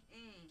lay down.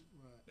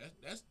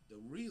 That's the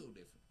real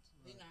difference.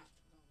 We're not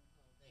gonna go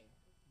there.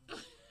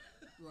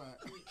 Right.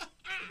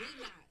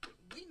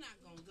 We're not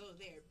gonna go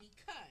there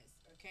because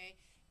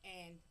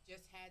and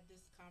just had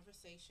this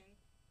conversation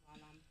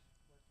while I'm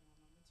working on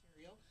my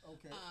material.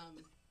 Okay.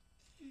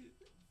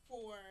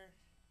 For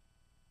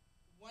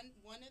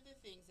one of the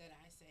things that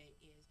I say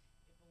is,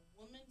 if a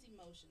woman's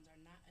emotions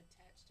are not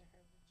attached to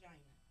her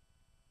vagina,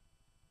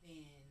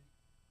 then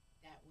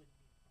that would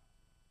be a problem.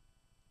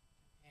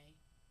 Okay?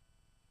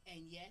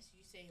 And yes,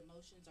 you say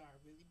emotions are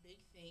a really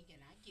big thing,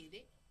 and I get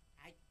it.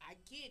 I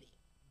get it.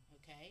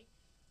 Okay?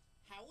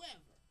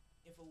 However,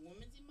 if a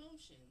woman's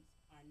emotions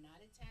are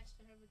not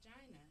attached to her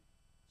vagina,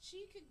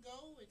 she could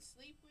go and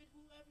sleep with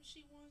whoever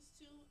she wants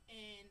to,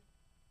 and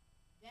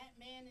that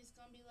man is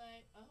gonna be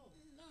like, "Oh,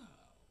 No.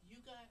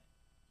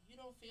 you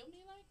don't feel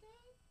me like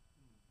that?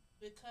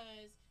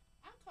 Because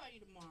I'll call you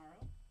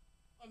tomorrow,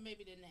 or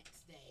maybe the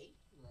next day."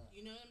 Right.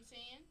 You know what I'm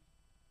saying?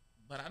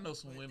 But I know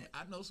some women.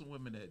 I know some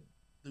women that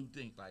do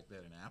think like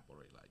that and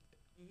operate like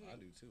that. Mm-hmm. I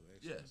do too,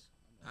 actually. Yes,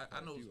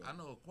 I know. I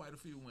know quite a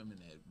few women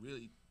that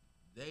really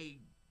they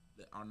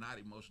are not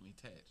emotionally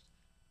attached,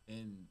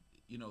 and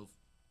you know.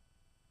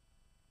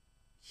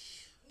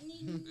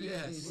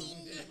 Yes.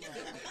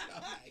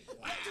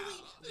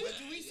 What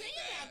do we say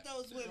about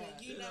those women?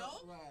 Right. You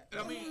know? Right.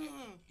 I mean,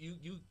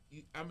 you.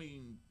 I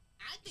mean.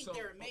 I think So,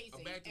 they're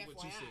amazing. Back to FYI.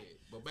 what you said.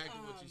 But back to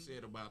what you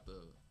said about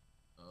the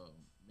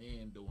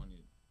man doing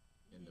it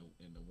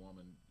and the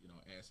woman,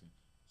 asking.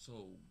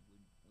 So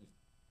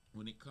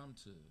when it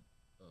comes to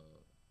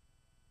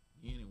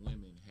men and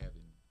women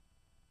having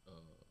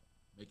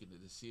making the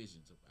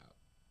decisions about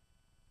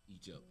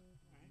each other,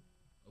 Right.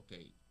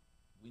 okay,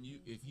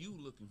 if you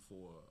looking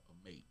for a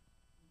mate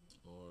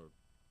or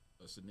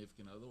a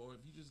significant other, or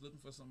if you're just looking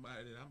for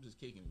somebody that I'm just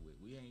kicking it with,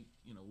 we ain't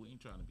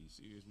trying to be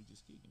serious. We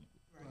just kicking it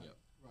with. Right. Yep.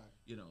 Right.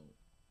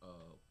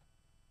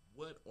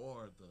 What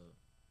are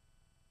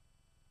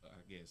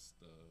I guess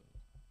the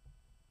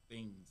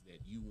things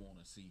that you want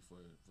to see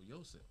for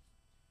yourself?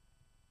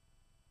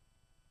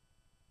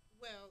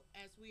 Well,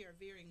 as we are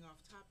veering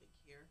off topic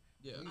here,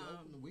 Yeah.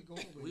 We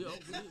going with We it.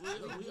 open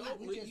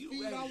We with just you.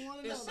 feed on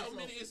one It's another. so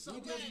many. It's so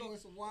we just many. know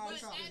it's a wild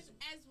but topic.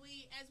 as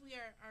we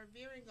are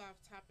veering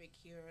off topic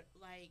here,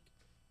 like,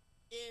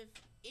 if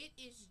it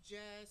is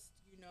just,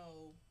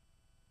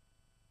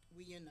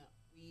 we in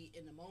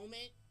the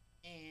moment,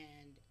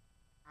 and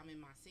I'm in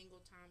my single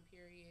time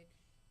period,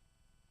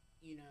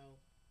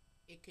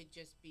 it could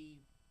just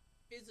be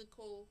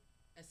physical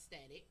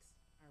aesthetics.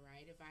 All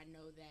right, if I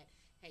know that,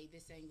 hey,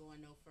 this ain't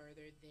going no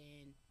further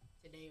than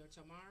today or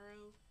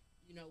tomorrow,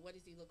 what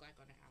does he look like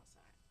on the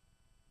outside?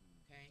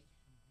 Okay,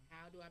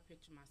 how do I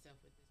picture myself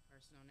with this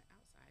person on the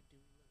outside? Do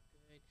we look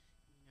good,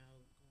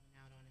 going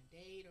out on a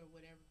date or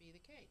whatever be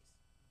the case?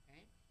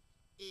 Okay,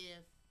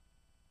 if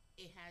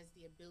it has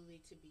the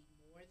ability to be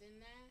more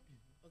than that,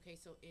 okay,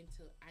 so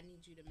I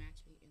need you to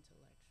match me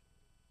intellectually.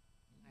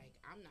 Like,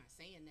 I'm not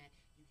saying that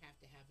you have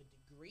to have a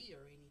degree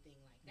or anything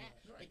like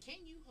that, Right. but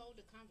can you hold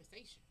a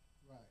conversation?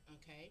 Right.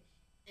 Okay,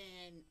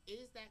 and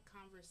is that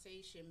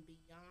conversation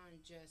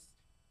beyond just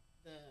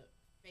the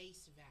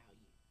face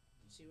value?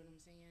 You see what I'm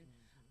saying?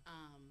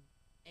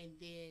 And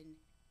then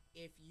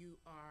if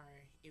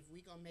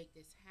we gonna make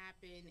this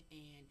happen,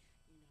 and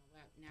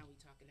now we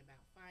talking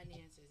about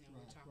finances, and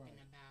we're talking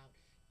about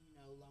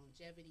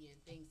longevity and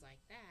things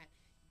like that,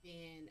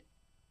 then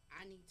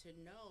I need to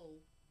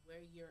know where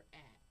you're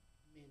at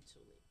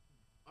mentally.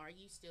 Are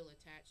you still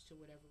attached to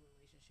whatever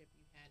relationship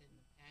you had in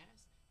the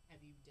past?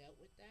 Have you dealt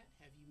with that?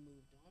 Have you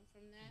moved on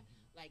from that?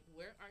 Like,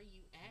 where are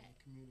you at?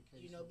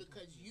 Communication.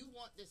 Because you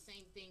want the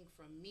same thing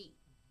from me.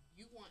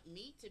 You want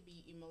me to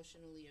be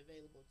emotionally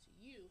available to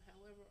you.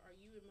 However, are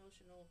you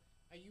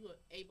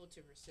able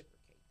to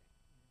reciprocate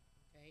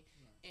that? Okay?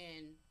 Right.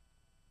 And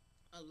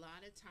a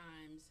lot of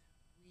times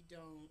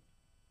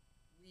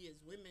we as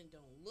women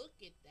don't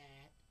look at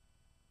that,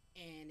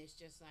 and it's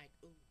just like,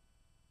 ooh,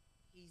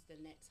 he's the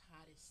next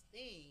hottest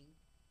thing.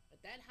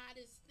 But that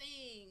hottest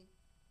thing,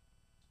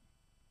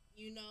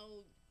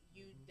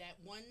 that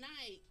one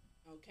night,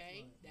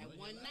 okay? Right. That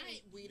one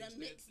night, we done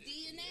mixed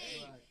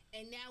DNA. Right.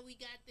 And now we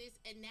got this,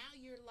 and now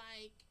you're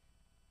like,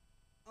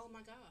 oh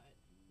my God,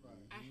 Right.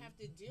 I have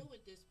to deal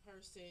with this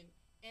person,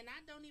 and I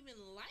don't even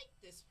like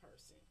this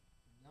person.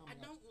 Now I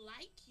don't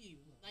like you.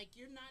 Like,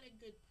 you're not a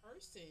good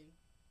person,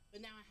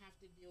 but now I have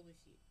to deal with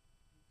you.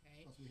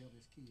 Okay? Because we have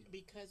this kid.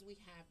 Because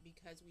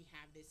we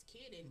have this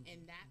kid,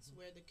 and that's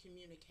where the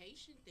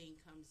communication thing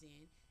comes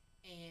in.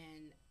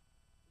 And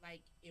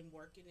like, in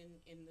working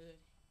in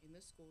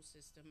the school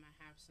system, I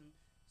have some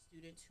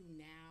students who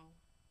now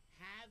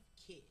have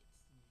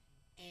kids,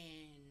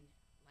 and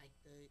like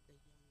the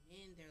young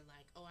men, they're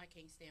like, oh, I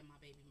can't stand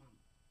my baby mama.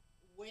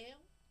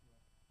 Well,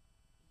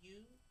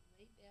 you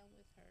laid down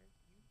with her,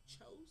 you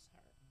chose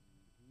her.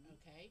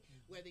 Okay,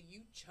 whether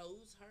you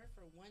chose her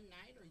for one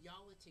night or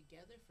y'all were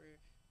together for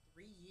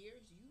 3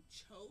 years, you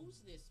chose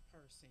this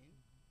person,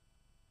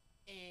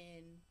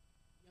 and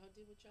y'all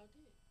did what y'all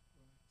did.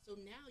 So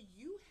now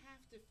you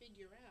have to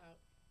figure out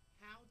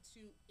how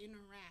to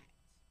interact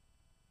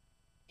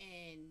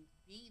and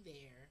be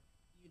there.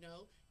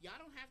 Y'all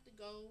don't have to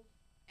go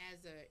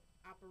as a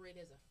operate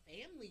as a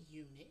family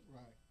unit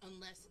Right.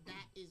 unless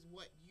that is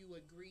what you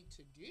agree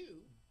to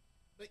do.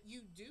 But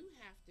you do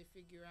have to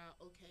figure out,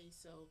 okay,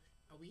 so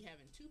are we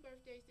having 2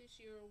 birthdays this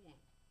year or one?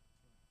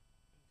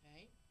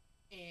 Okay?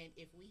 And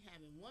if we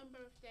having one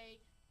birthday,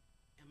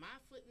 am I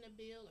footing the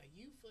bill? Are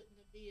you footing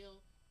the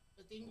bill?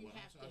 But then you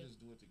have I to just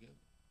do it together.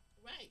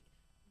 right.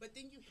 But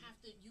then you have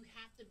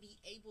to be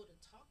able to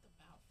talk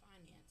about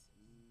finances.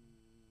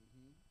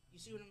 Mm-hmm. You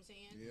see what I'm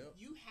saying? Yep.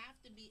 You have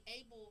to be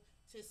able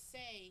to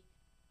say,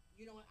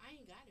 you know what, I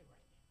ain't got it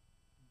right now.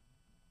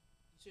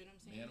 You see what I'm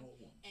saying? Man or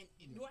woman. And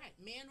right,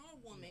 man or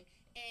woman.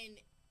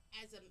 And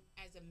as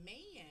a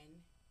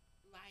man,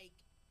 like,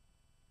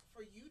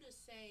 for you to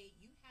say,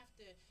 you have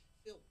to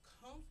feel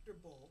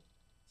comfortable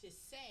to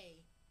say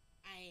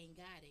I ain't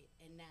got it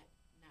and not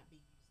be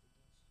used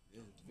against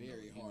you. It's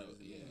very hard.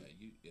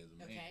 You as a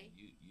man, Okay.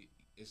 you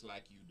it's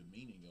like you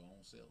demeaning your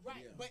own self.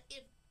 Right. Yeah. But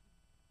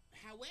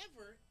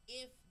however,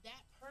 if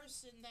that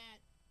person that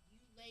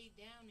you laid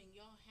down and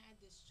y'all had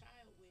this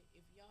child with,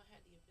 if y'all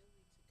had the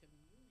ability to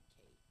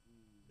communicate,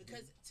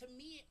 because to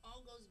me it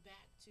all goes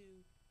back to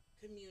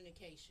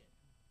communication.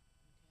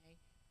 Okay.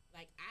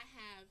 Like, I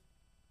have,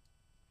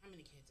 how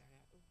many kids I got?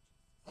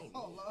 Oh, Jesus.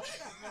 Oh, Lord.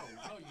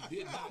 No,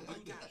 you did not do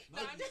that.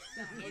 No,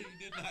 you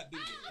did not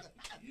do that.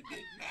 You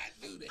did not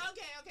do that.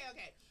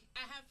 Okay.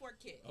 I have 4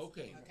 kids.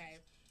 Okay.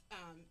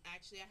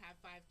 Actually, I have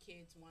 5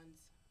 kids.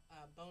 One's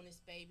a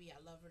bonus baby.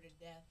 I love her to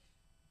death.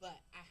 But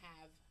I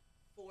have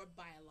 4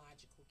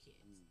 biological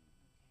kids.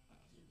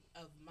 Okay.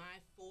 Of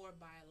my 4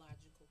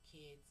 biological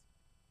kids,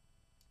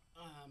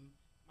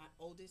 my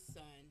oldest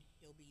son,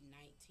 he'll be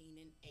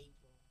 19 in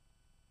April.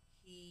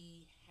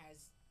 He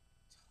has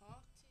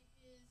talked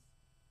to his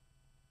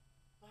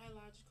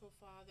biological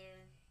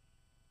father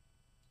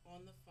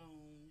on the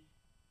phone,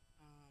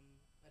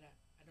 but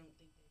I don't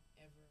think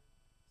they've ever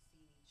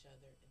seen each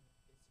other in the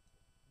physical.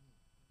 Okay,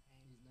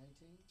 He's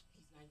 19.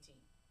 he's 19,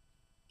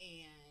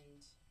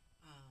 and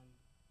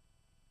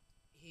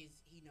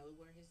he knows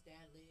where his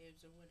dad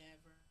lives or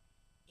whatever,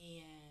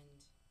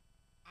 and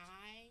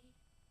I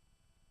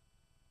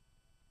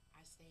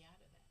stay out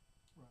of that.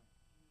 Right.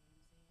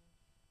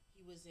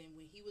 You know what I'm saying?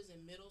 When he was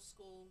in middle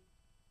school,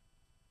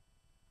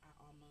 I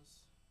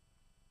almost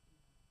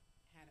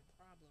had a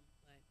problem,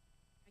 but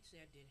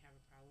actually I did have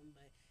a problem,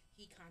 but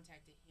he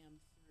contacted him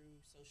through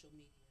social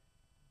media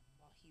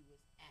while he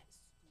was at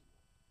school.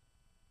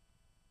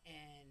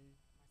 And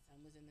my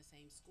son was in the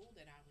same school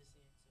that I was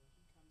in, so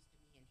he comes to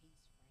me and he's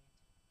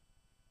frantic.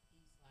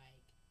 He's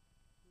like,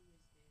 who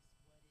is this?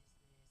 What is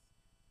this?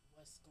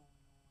 What's going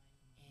on?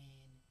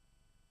 And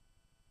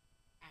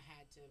I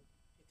had to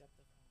pick up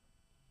the phone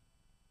and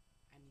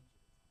I need you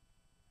to calm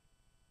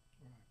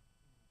down. Right.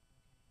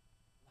 Okay.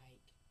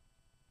 Like,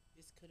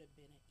 this could have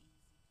been an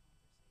easy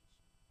conversation.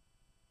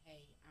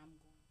 Hey, I'm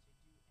going to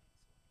do X,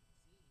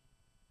 Y, and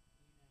Z,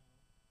 you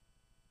know.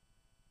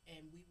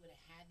 And we would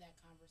have had that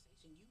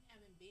conversation. You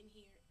haven't been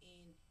here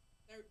in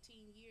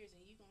 13 years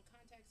and you're going to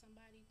contact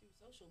somebody through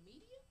social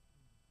media?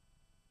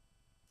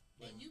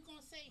 And you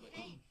going to say,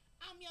 hey,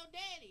 I'm your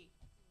daddy.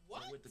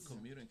 What? But with the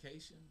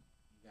communication,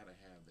 you gotta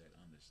have that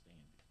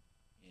understanding,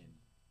 and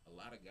a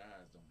lot of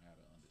guys don't have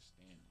the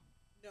understanding.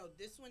 No,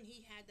 this one,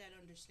 he had that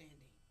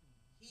understanding.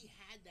 He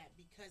had that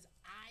because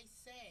I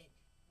said,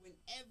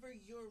 whenever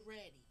you're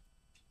ready.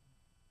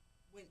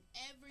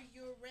 Whenever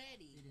you're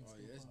ready. He didn't Oh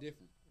step yeah, that's up.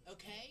 different.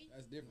 Okay?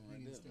 That's different He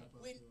right didn't there. step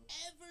up.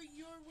 Whenever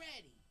you're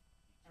ready.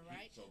 All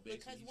right? So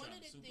Because basically, one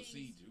he's of trying the to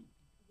supersede things you.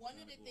 one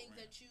trying of to the go things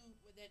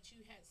around. that you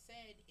had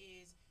said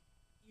is,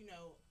 you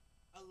know,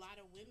 a lot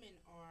of women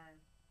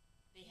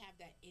they have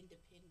that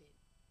independent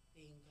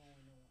thing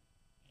going on.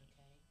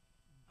 Okay?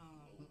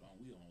 Hold on,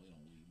 we don't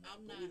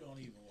I'm we not-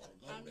 don't even want to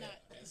go I'm there.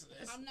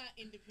 not I'm not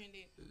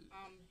independent,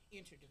 I'm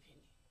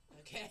interdependent.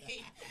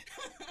 Okay?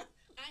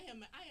 I am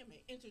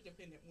an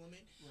interdependent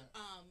woman.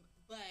 Right.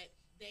 But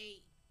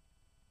they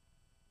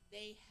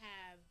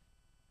have,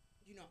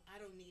 you know, I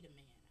don't need a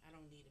man. I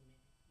don't need a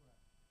man.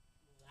 Right.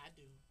 Well, I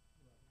do,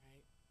 Right.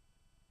 right?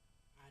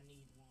 I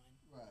need one.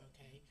 Right.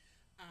 Okay.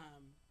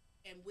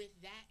 And with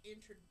that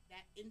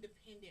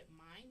independent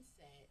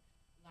mindset,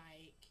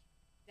 like,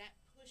 that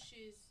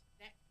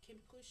can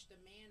push the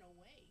man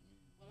away.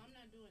 Well, I'm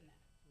not doing that.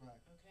 Right.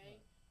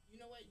 Okay. Right. You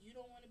know what? You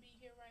don't want to be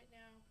here right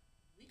now.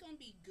 We gonna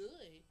be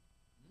good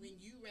when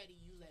you ready.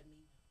 You let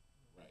me know.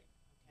 Right.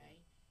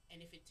 Okay.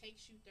 And if it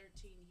takes you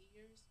 13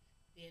 years,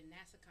 then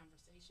that's a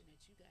conversation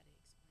that you got to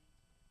explain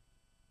to that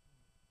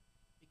man.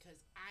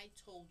 Because I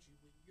told you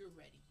when you're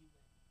ready, you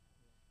let me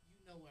know.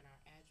 You know what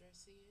our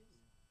address is.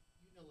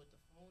 You know what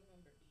the phone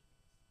number is.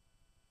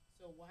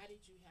 So why did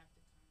you have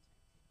to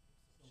contact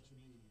him through social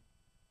media?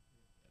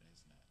 Yeah,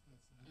 that's not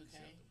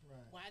Okay. acceptable.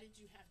 Right. Why did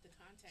you have to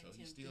contact So him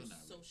he's still through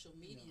not ready. social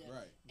media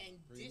Right. and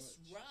Pretty much.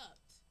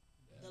 disrupt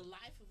Yeah. the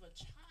life of a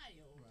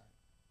child? Right.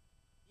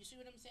 You see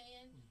what I'm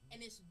saying?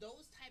 And it's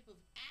those type of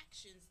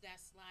actions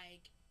that's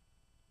like,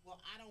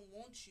 well, I don't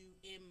want you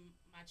in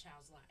my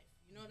child's life.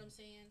 You know what I'm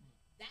saying?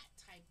 That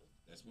type of,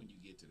 That's when you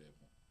get to that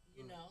point.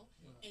 you know?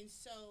 Right. And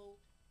so,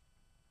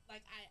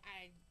 like,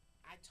 I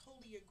I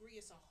totally agree.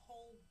 It's a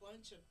whole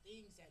bunch of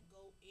things that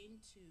go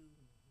into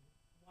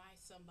why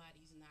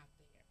somebody's not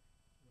there.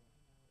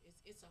 Right.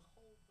 It's a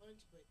whole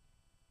bunch, but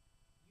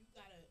you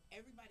gotta.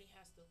 Everybody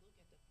has to look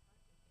at the part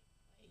that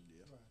they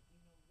play. Yeah.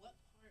 Right. What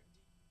part do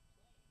you play?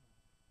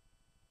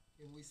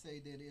 Can we say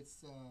that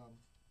it's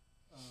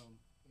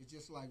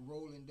just like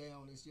rolling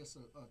down? It's just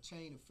a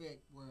chain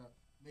effect where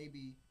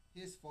maybe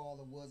his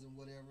father wasn't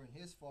whatever and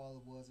his father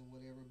wasn't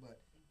whatever.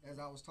 But as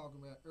I was talking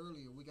about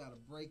earlier, we got to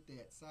break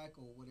that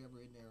cycle or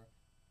whatever in there.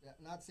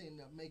 Not saying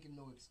that making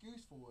no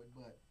excuse for it,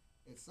 but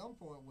at some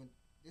point when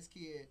this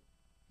kid,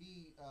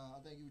 I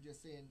think you were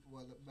just saying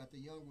well about the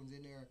young ones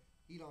in there.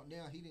 He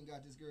didn't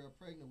got this girl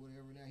pregnant or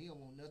whatever. Now he don't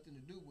want nothing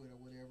to do with her,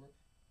 whatever.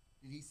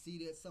 Did he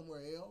see that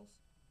somewhere else?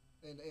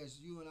 And as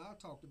you and I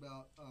talked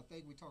about, I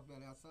think we talked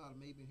about outside of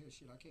maybe in here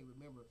shit, I can't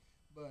remember.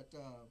 But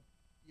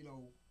you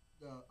know,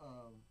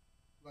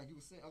 like you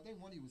were saying, I think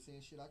one of you was saying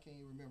shit, I can't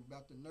even remember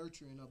about the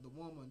nurturing of the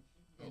woman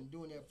and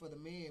doing that for the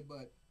man.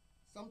 But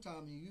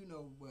sometimes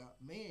well,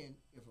 man,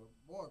 if a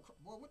boy,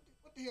 what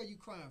the hell you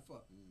crying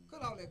for?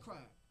 Cut all that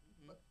crying.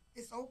 But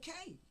it's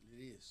okay. It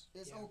is.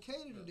 It's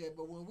okay to do that.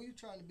 But when we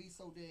trying to be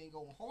so dang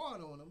going hard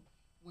on them,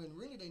 when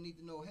really they need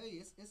to know, hey,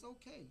 it's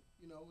okay.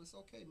 It's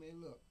okay,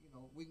 man. Look,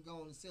 we can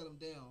go on and set them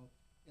down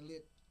and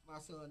let my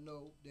son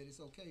know that it's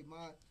okay.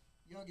 My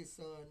youngest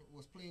son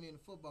was playing in a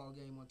football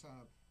game one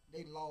time.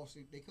 They lost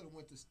it. They could have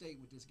went to state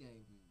with this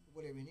game,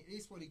 whatever. And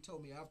this is what he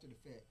told me after the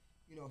fact.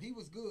 He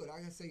was good. I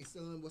can say,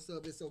 son, what's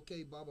up? It's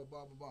okay, blah, blah,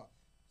 blah, blah, blah.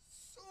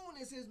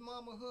 Soon as his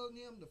mama hugged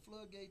him, the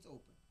floodgates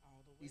opened.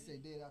 All the way. He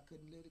said, Dad, I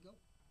couldn't let it go.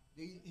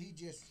 He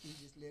just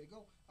let it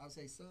go. I would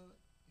say, son,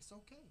 it's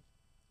okay.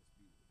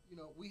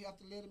 We have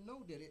to let him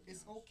know that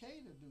it's okay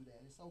to do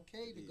that. It's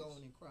okay to go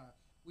in and cry.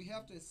 We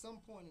have to, at some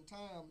point in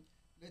time,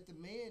 let the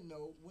man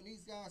know when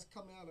these guys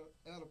come out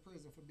of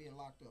prison for being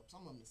locked up.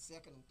 Some of them the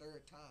second and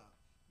third time.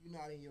 You're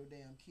not in your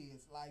damn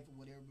kid's life or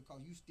whatever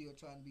because you still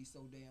trying to be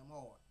so damn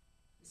hard.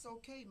 It's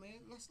okay,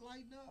 man. Let's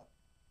lighten up.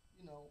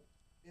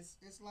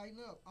 It's lighten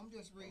up. I'm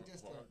just reading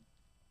just hard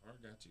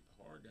got you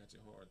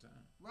hard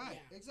time. Right,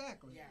 Yeah.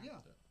 exactly. Yeah.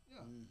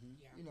 Yeah. Mm-hmm.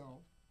 Yeah.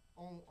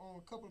 On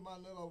a couple of my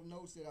little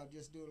notes that I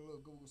just did a little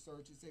Google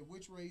search, it said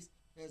which race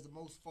has the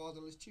most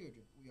fatherless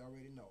children. We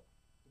already know.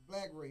 The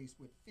black race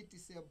with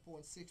 57.6%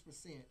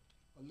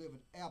 are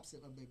living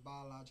absent of their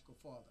biological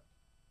father.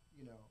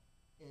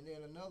 And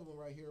then another one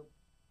right here,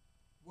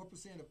 what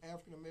percent of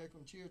African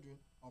American children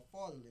are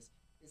fatherless?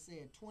 It's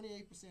saying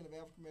 28% of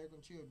African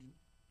American children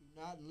do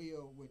not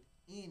live with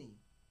any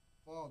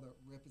father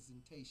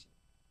representation.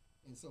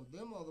 And so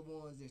them are the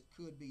ones that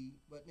could be,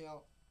 but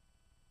now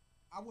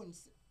I wouldn't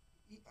say,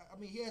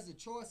 he has a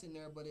choice in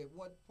there, but at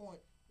what point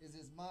is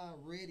his mind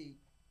ready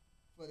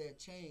for that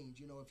change?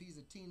 If he's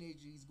a teenager,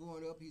 he's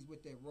growing up, he's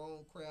with that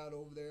wrong crowd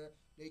over there.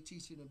 They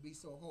teach him to be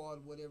so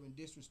hard, whatever, and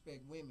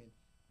disrespect women.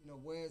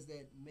 Where's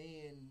that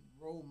man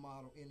role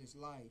model in his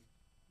life?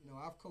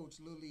 I've coached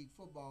Little League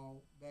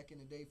football back in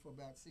the day for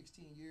about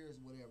 16 years,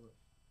 whatever.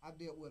 I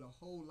dealt with a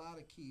whole lot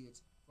of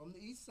kids from the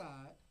east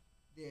side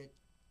that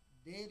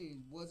daddy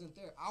wasn't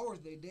there. I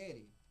was their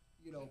daddy.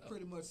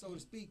 Pretty much, so to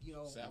speak.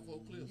 South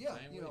Oak Cliff. Yeah,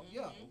 same and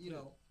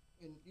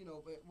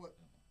way. but what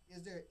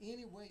is there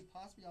any way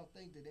possibly y'all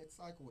think that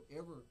cycle would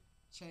ever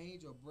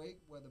change or break?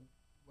 Whether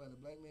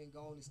black men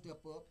go on and step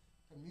up,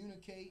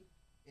 communicate,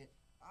 and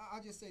I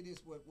just say this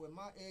with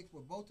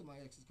both of my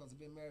exes, because I've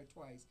been married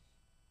twice.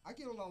 I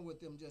get along with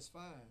them just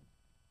fine,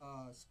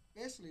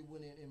 especially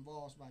when it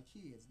involves my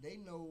kids. They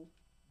know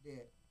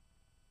that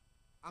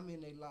I'm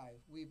in their life.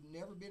 We've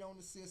never been on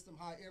the system.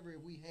 However,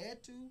 if we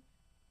had to,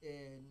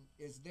 and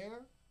it's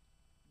there,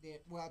 then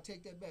I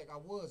take that back. I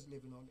was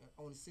living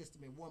on the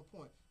system at one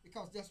point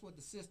because that's what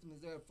the system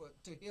is there for,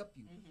 to help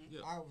you. Mm-hmm. Yeah.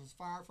 I was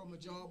fired from a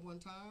job one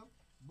time.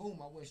 Boom!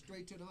 I went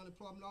straight to the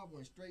unemployment office.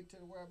 Went straight to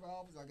the wherever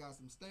office. I got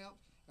some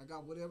stamps. I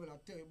got whatever, and I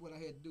tell you what I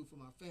had to do for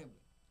my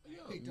family. Yeah.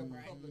 Picked up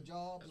a couple of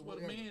jobs. That's or what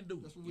a whatever. man do.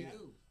 That's what we Yeah.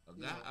 do.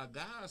 A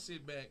guy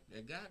sit back.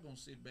 A guy gonna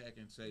sit back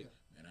and say,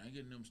 "Man, I ain't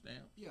getting them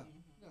stamps. Yeah,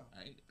 Mm-hmm. yeah.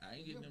 I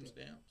ain't getting them We're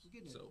stamps."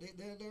 getting it. So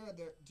They're there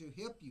to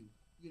help you,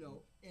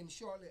 And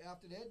shortly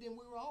after that, then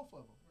we were off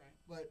of them. Right.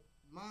 But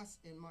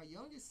my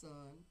youngest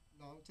son,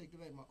 no, I'll take that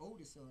back. My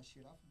oldest son,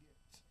 shit, I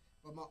forget.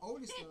 But my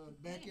oldest son,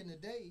 back in the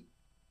day,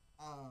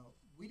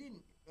 we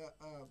didn't.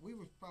 We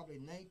was probably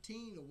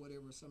 19 or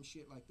whatever, some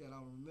shit like that. I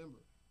don't remember.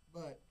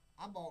 But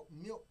I bought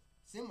milk,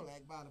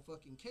 Similac by the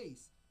fucking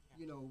case.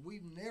 Yeah. We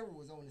never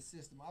was on the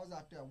system. I was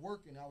out there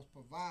working. I was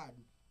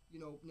providing.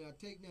 Now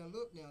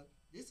look.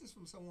 This is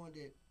from someone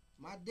that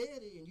my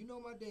daddy,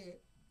 and my dad.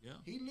 yeah,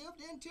 He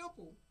lived in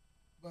Temple,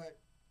 but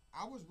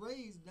I was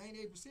raised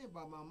 98%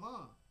 by my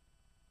mom.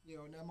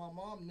 Now my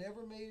mom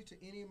never made it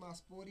to any of my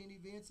sporting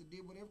events or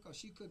did whatever because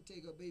she couldn't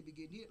take her baby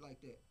getting hit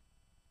like that.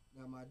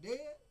 Now my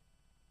dad,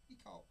 he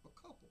caught a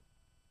couple.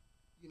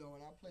 And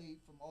I played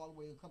from all the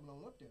way coming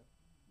on up there.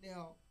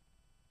 Now,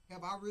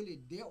 have I really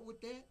dealt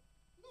with that?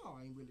 No,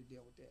 I ain't really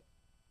dealt with that.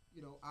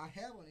 I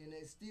haven't, and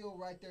it's still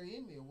right there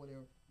in me or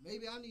whatever.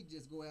 Maybe I need to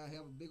just go out and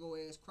have a big old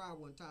ass cry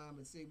one time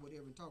and say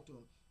whatever and talk to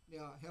him.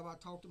 Now, have I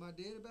talked to my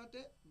dad about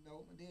that?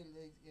 No, my dad is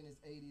in his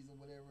 80s or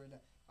whatever, and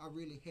I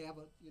really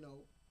haven't,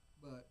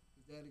 But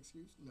is that an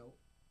excuse? No.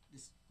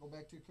 Just go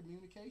back to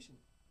communication.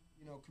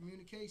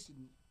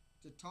 Communication,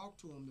 to talk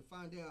to him, to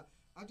find out.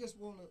 I just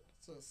want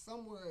to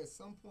somewhere at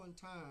some point in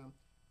time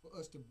for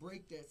us to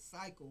break that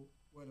cycle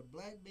where the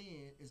black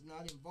man is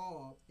not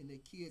involved in the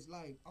kid's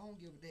life. I don't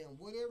give a damn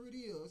whatever it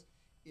is.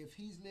 If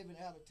he's living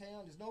out of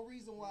town, there's no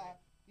reason why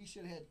he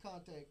should have had to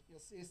contact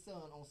his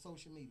son on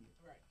social media.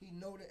 Right. He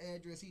know the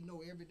address. He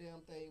know every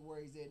damn thing, where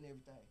he's at and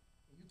everything.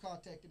 If you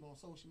contact him on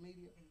social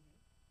media,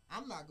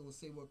 I'm not gonna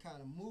say what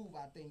kind of move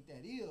I think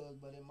that is,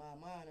 but in my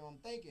mind, I'm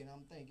thinking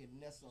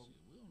that's a.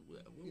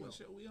 What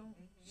show we on?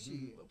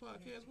 Shit. What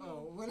podcast we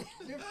Oh, on? let me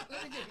get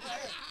that.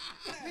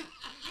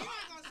 You're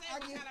not gonna say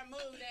what kind of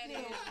move that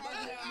is.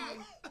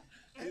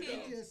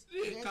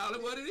 Call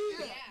it what it is.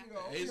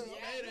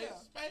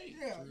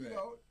 Yeah.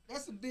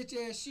 That's some bitch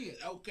ass shit.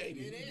 Okay,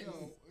 then. It is.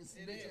 It's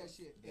some bitch ass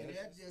shit, and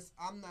that just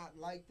I'm not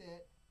like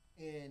that,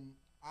 and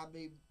I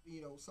may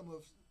some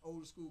of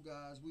older school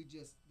guys,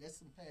 that's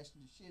some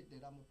passionate shit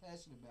that I'm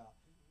passionate about,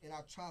 and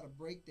I try to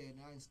break that,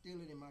 and I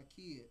instill it in my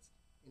kids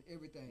and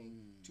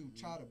everything to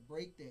try to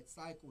break that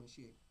cycle and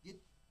shit.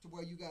 Get to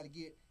where you got to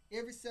get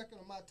every second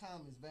of my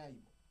time is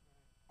valuable.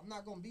 I'm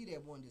not gonna be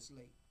that one that's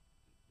late.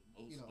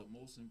 The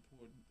most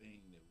important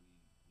thing that we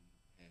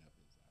have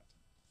is our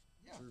time.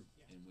 Yeah. True.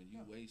 And when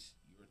you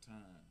waste your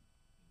time,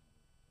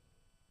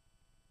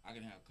 I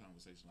can have a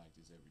conversation like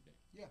this every day.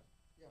 Yeah.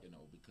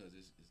 Because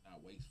it's not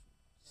wasteful.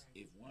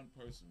 Right. If one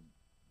person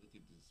look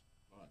at this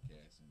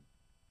podcast and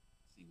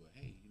see, well,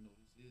 hey,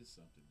 this is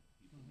something that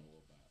people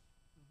know about.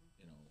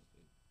 If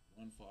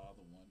one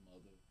father, one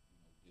mother,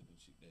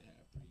 they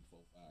have 3, 4,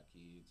 5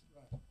 kids, and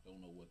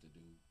don't know what to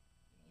do.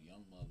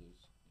 Young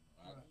mothers.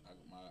 My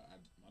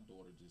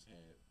daughter just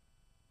had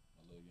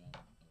my little young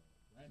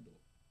granddaughter,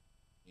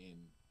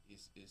 and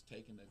it's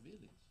taking a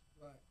village.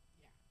 Right.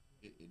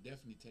 It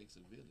definitely takes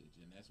a village,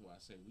 and that's why I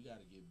say we got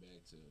to get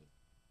back to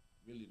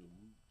really the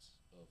roots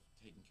of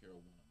taking care of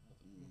one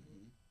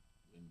another.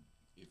 And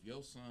if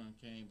your son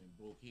came and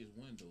broke his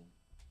window,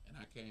 and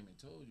I came and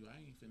told you, I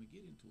ain't finna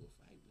get into a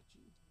fight with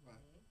you. Right.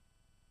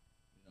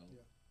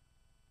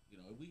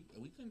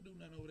 We couldn't do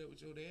nothing over there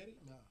with your daddy.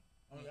 No.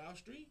 On our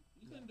street,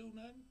 we couldn't do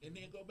nothing, and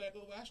then go back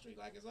over our street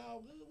like it's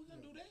all good. We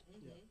couldn't do that.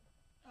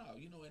 No,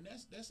 and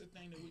that's the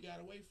thing that we got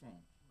away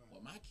from. Right.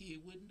 Well, my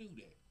kid wouldn't do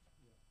that.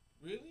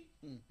 Really?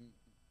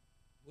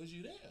 Was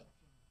you there?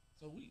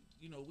 So we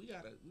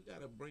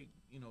gotta break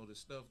the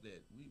stuff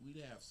that we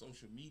have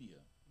social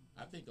media.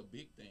 I think a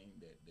big thing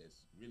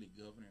that's really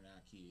governing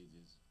our kids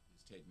is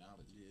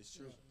technology. Yeah, it's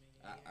true.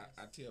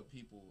 I tell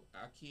people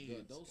our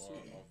kids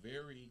are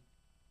very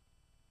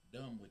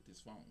dumb with this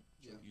phone.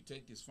 So you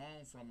take this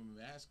phone from them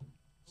and ask them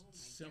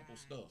simple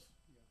stuff.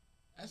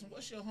 Ask them,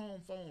 what's your home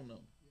phone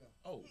number?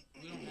 Oh,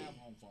 we don't have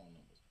home phone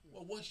numbers.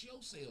 Well, what's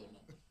your cell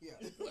number?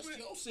 What's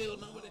your cell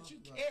number that you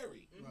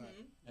carry?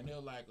 Right. And they're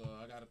like,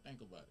 I got to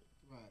think about it.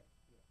 Right.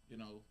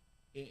 And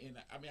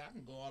I mean, I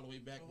can go all the way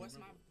back. Well, what's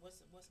my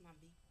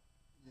V card?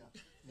 Yeah.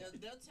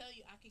 They'll tell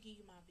you I can give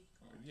you my V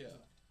card. Yeah.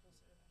 Well,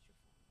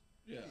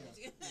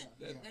 sir,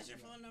 that's your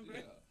phone number. That's your phone number.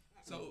 Yeah.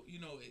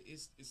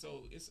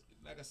 So it's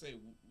like I say,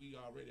 we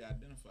already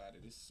identified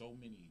it. There's so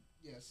many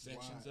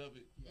sections of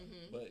it,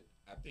 but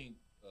I think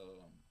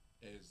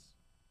as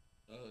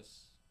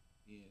us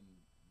in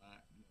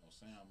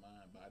sound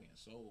mind, body, and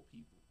soul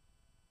people,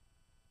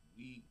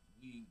 we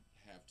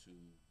have to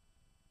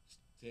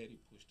steady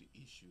push the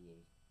issue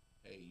of,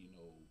 hey,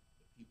 the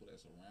people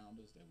that's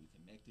around us that we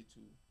connected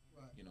to,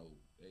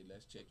 hey,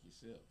 let's check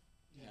yourself.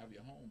 Have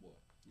your homeboy.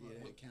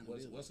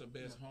 What's the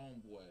best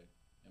homeboy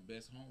and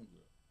best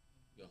homegirl?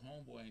 Your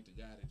homeboy ain't the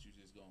guy that you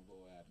just gonna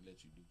go out and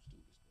let you do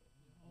stupid stuff.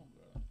 Your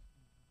homegirl,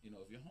 if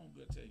your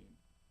homegirl tell you,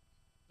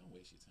 don't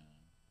waste your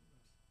time.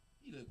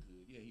 He look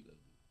good. Yeah, he look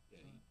good.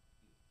 Yeah, he look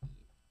good.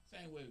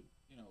 Same way,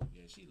 yeah,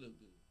 she look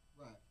good.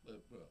 Right.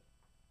 But bro, that.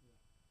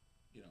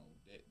 Come on,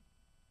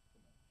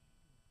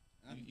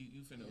 man.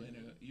 You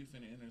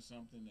finna enter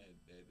something that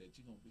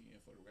you're gonna be in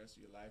for the rest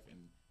of your life,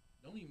 and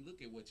don't even look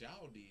at what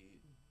y'all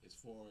did as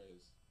far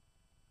as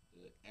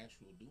the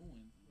actual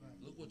doing. Right.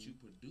 Look what you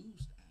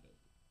produced out of it.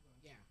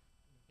 Yeah.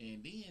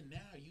 And then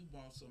now you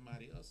brought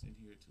somebody else in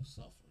here to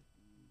suffer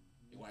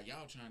while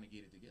y'all trying to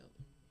get it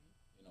together.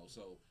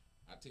 So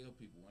I tell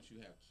people, once you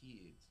have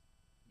kids,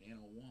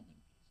 man or woman,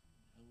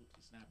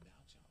 it's not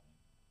about y'all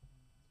anymore.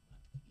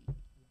 It's about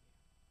the kid.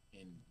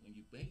 And when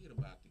you make it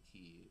about the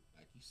kid,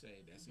 like you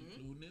say, that's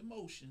including the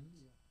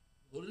emotions,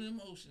 pulling the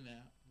emotion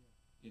out,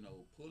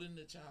 pulling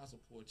the child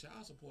support.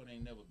 Child support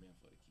ain't never been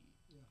for the kid.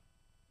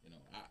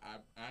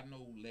 I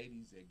know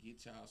ladies that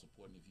get child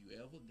support, and if you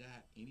ever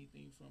got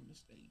anything from the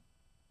state,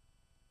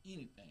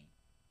 anything,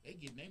 they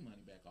getting their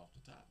money back off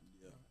the top.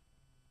 Yeah.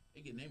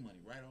 They getting their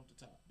money right off the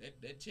top.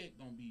 That check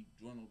gonna be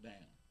dwindled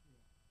down.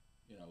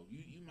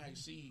 You might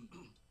see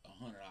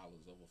 $100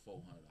 of a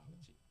 $400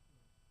 check.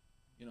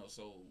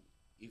 So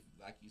if,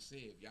 like you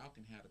said, if y'all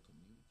can have the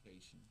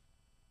communication,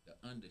 the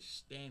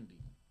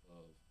understanding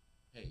of,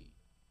 hey,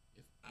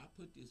 if I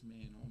put this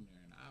man on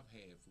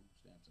had food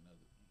stamps and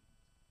other things,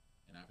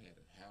 and I've had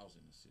a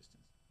housing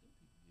assistance. Them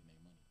people getting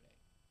their money back.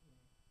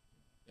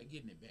 They're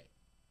getting it back.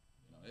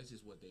 That's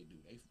just what they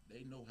do.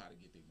 They know how to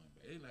get their money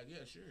back. They like,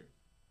 yeah, sure.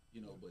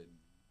 But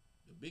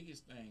the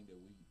biggest thing that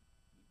we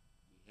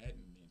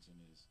hadn't mentioned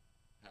is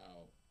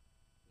how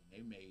when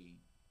they made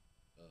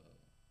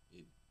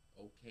it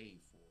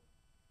okay to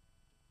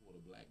pull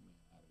the black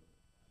man out of the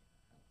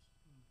house.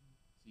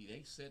 See,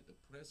 they set the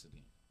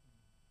precedent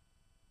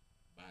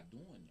by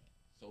doing that.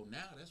 So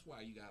now that's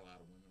why you got a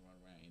lot of women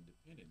running around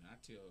independent. And I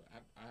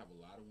have a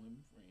lot of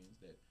women friends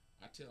that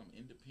I tell them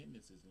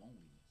independence is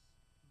loneliness.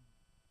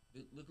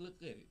 Look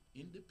at it.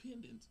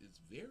 Independence is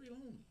very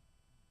lonely,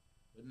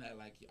 but not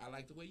like I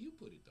like the way you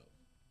put it though.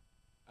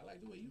 What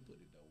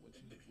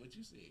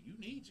you said. You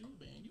need you,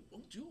 man. You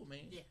want you,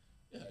 man. Yeah.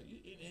 Got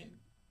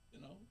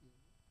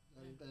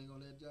anything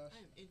on that, Josh?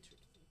 I'm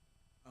interested.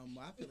 I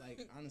feel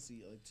like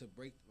honestly, to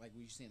break, like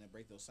what you're saying, to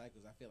break those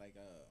cycles. I feel like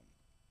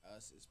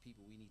us as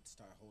people, we need to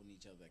start holding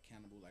each other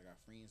accountable, like our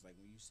friends. Like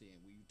when you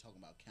talking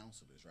about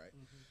counselors, right?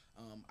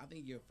 I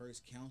think your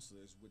first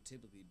counselors would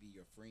typically be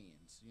your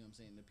friends. You know what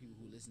I'm saying? The people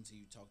who listen to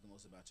you talk the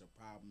most about your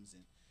problems.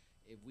 And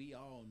if we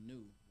all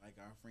knew, like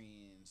our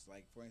friends,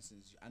 like for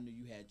instance, I knew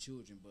you had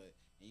children,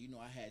 and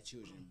I had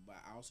children, but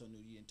I also knew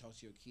you didn't talk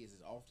to your kids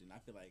as often. I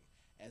feel like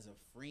as a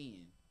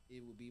friend,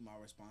 it would be my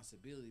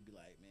responsibility to be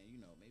like, man,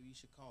 maybe you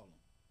should call them,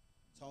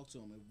 talk to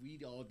them. If we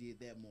all did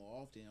that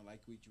more often,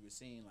 like what you were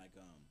saying, like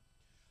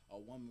a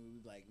woman would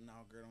be like,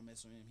 "No, girl, don't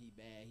mess with him. He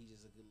bad. He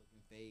just a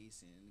good-looking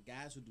face." And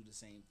guys would do the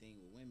same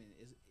thing with women.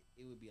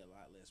 It would be a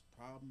lot less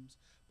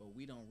problems, but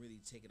we don't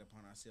really take it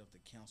upon ourselves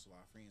to counsel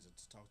our friends or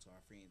to talk to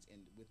our friends,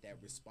 and with that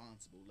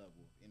responsible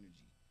level of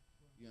energy.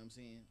 You know what I'm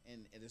saying?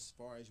 And as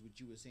far as what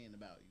you were saying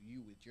about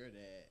you with your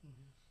dad,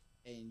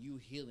 and you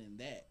healing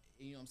that,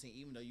 you know what I'm saying?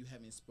 Even though you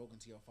haven't spoken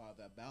to your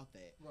father about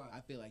that, right.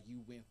 I feel like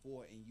you went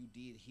forward and you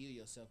did heal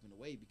yourself in a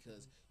way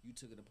because you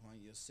took it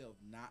upon yourself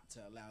not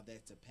to allow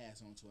that to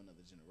pass on to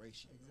another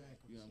generation.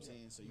 Exactly. You know what I'm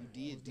saying? So you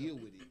did deal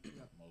with it.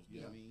 Yeah.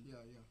 You know what I mean? Yeah.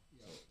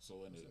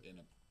 So in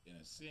a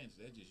sense,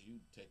 that's just you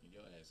taking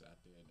your ass out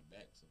there in the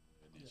back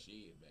somewhere in that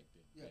shed back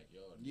there in the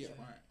backyard and just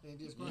crying. And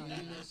just crying. You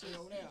know, shit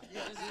over there.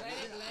 Just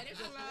let it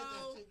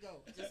flow.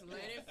 Just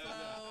let it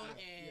flow,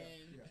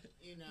 and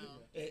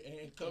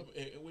come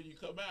and when you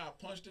come out,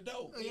 punch the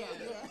dough.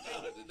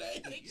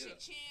 Fix your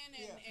chin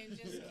and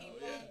just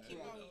keep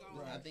on going.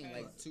 Right. I think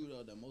like too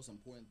though, the most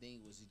important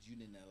thing was that you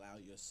didn't allow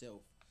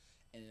yourself,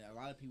 and a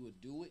lot of people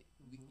do it.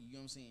 You know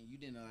what I'm saying? You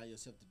didn't allow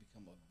yourself to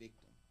become a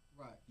victim.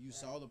 Right. You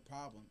saw the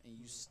problem and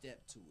you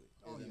stepped to it.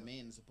 As a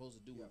man is supposed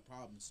to do with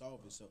problem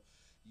solving. So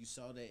you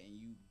saw that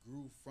and you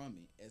grew from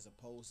it, as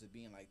opposed to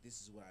being like, this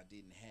is what I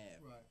didn't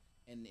have. Right.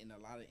 And in a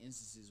lot of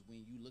instances,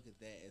 when you look at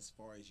that as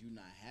far as you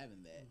not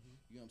having that,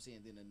 you know what I'm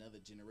saying, then another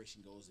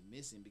generation goes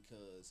missing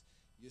because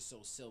you're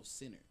so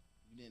self-centered.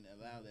 You didn't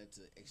allow that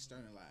to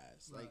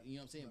externalize. Right. Like, you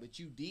know what I'm saying? But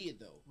you did,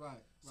 though.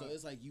 Right. So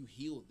it's like you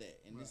healed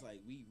that. And it's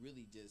like we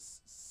really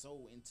just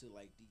so into,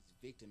 like, these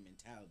victim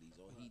mentalities.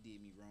 Oh, he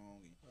did me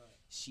wrong and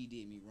she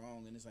did me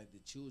wrong. And it's like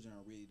the children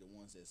are really the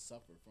ones that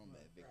suffer from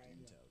that victim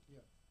mentality.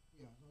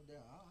 Yeah, no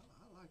doubt.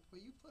 I like the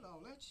way you put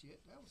all that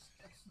shit. That's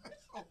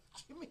oh,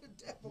 give me the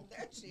devil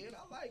that shit.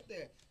 I like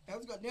that.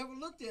 I never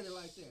looked at it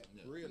like that.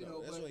 Real,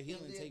 that's where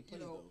healing take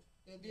place, though.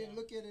 And then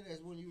look at it as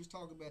when you was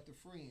talking about the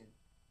friend.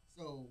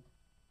 So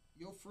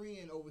your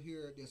friend over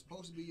here that's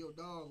supposed to be your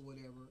dog or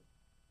whatever,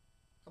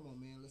 come on,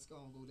 man, let's go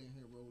and go down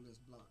here and roll this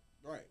blunt.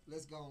 Right.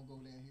 Let's go and go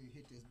down here and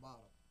hit this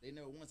bottle. They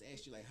never once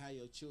asked you, like, how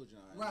your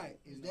children are. Right.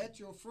 Is that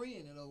your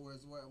friend, in other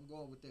words, where I'm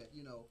going with that,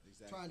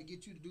 Exactly. trying to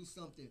get you to do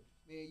something.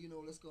 Man,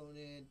 let's go in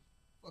there and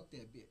fuck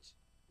that bitch.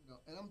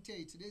 And I'm going to tell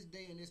you, to this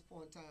day and this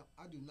point in time,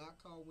 I do not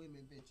call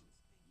women bitches.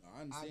 No,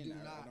 I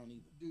understand that. I don't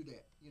either. Do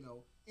that,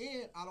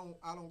 And I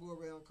don't go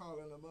around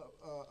calling them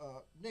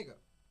a nigga.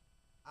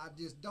 I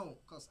just don't,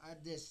 because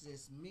that's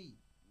just me,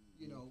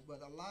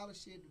 But a lot of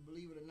shit,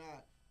 believe it or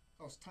not,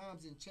 because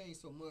times didn't change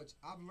so much,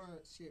 I've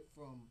learned shit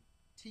from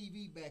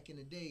TV back in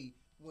the day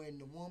when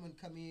the woman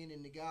come in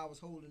and the guy was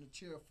holding a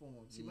chair for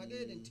him. See, my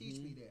dad didn't teach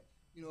me that.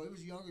 It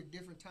was younger,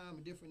 different time,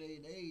 and different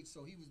age,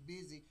 so he was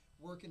busy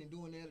working and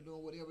doing that or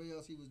doing whatever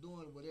else he was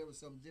doing, or whatever,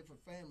 some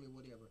different family or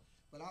whatever.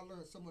 But I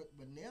learned so much.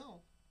 But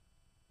now,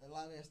 a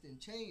lot of that's been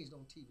changed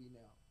on TV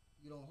now.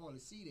 You don't hardly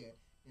see that.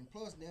 And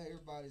plus, now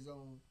everybody's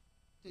on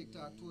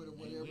TikTok, Twitter,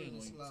 whatever, and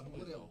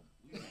whatever.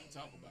 We can't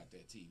talk about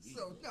that TV.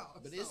 So, no.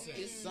 But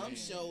it's some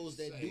shows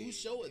that do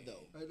show it,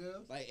 though. It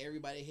is? Like,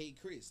 Everybody Hate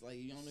Chris. Like,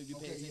 you don't know if you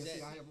pay attention to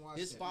that. I haven't watched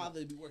His that.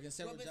 father be working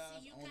several Well,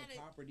 jobs see, on the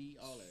property,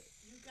 all that.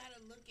 You got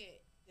to look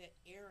at the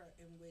era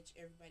in which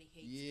Everybody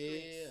Hates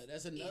Yeah, Chris.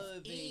 that's another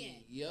thing.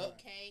 In, Yep.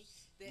 Okay?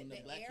 The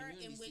black era in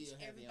community which still have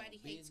their Everybody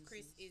own Hates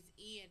Chris businesses. is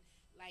in,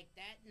 like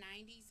that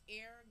 90s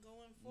era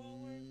going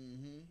forward,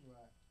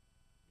 Right.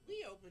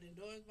 we opening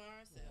doors by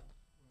ourselves.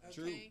 Right.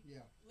 Okay?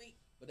 Yeah.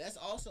 But that's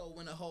also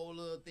when the whole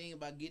little thing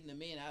about getting the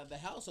man out of the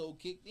household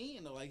kicked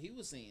in, though, like he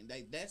was saying.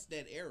 Like, that's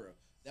that era.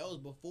 That was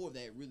before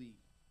that really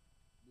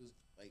was,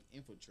 like,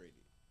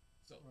 infiltrated.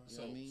 So Right. You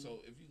know what I mean?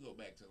 so if you go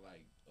back to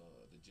like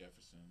the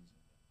Jeffersons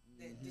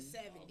and The all those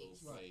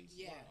 70s. Right. places,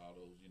 Yeah. all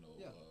those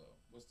Yeah.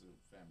 What's the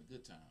family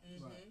Good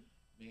Times, Right.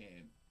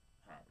 man,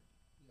 poverty.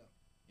 Yeah.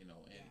 And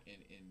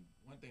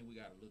one thing we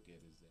got to look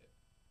at is that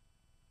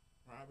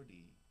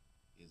poverty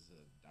is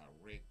a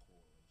direct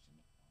correlation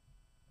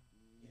to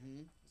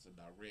crime. It's a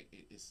direct.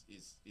 It's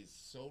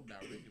so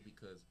directed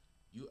because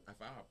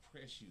if I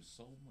oppress you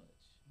so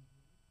much,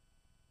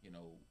 you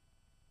know,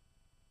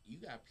 you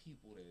got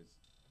people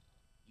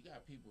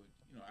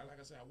like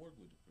I said, I work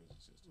with the prison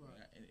system,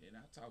 Right. and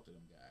I talk to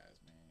them guys,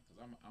 man, because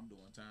I'm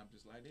doing time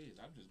just like this.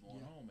 I'm just going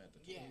Yeah. home after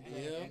Yeah. 20 Yeah.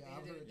 At the I've end of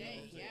heard the that.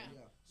 day, Yeah.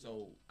 yeah.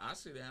 So I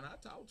sit down, I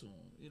talk to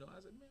him. I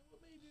said, man, what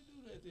made you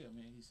do that there,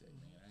 man? He said,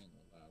 man, I ain't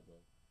gonna lie,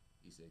 bro.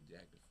 He said,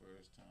 Jack, the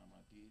first time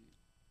I did it,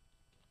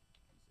 he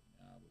said,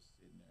 man, I was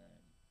sitting there and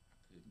I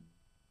couldn't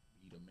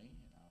be the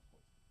man I was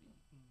supposed to be.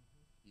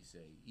 He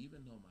said,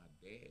 even though my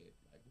dad,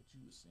 like what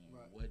you were saying,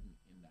 Right. wasn't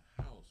in the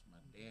house, my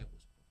dad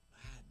was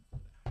providing for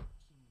the house.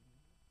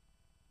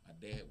 My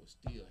dad would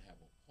still have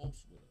a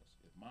post with us.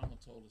 If mama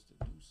told us to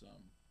do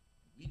something,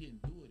 and we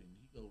didn't do it, and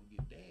he go to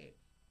get dad,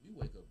 we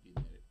wake up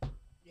getting at it.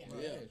 Yeah.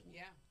 Right.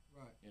 Yeah.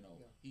 Right. You know,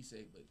 Yeah. he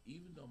said, but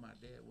even though my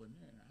dad wasn't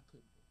there and I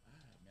couldn't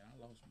provide, man, I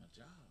lost my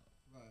job.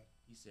 Right.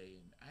 He said,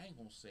 and I ain't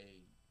gonna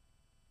say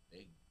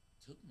they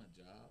took my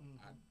job.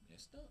 I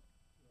messed up.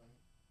 Right.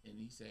 And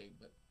he said,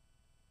 but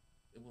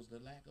it was the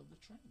lack of the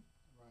training.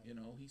 Right. You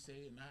know, he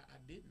said, and I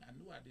didn't. I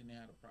knew I didn't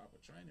have the proper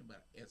training,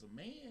 but as a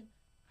man,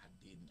 I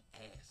didn't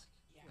ask.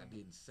 Yeah. I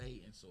didn't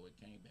say, and so it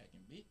came back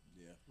and bit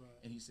me. Yeah. Right.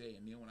 And he said,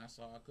 and then when I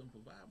saw I couldn't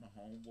provide, my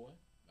homeboy,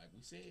 like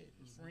we said,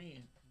 his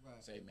friend,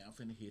 Right. say, man, I'm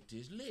finna hit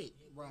this lick.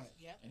 Right.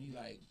 Yep. And he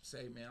like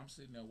say, man, I'm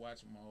sitting there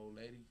watching my old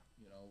lady.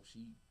 You know,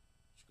 she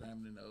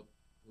scrambling up,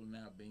 pulling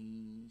out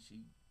beans.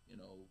 She,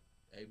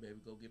 hey baby,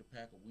 go get a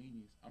pack of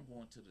weenies. I'm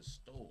going to the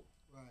store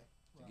Right.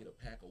 to get a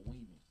pack of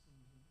weenies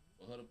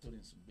for her to put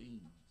in some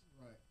beans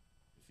Right.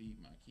 to feed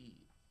my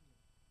kids.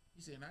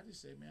 He said, and I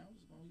just said, man, I was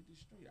just gonna hit this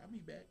straight. I'll be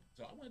back.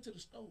 So I went to the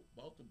store,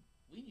 bought the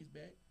weenies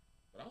back,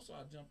 but also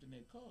I jumped in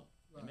that car.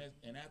 Right.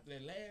 And after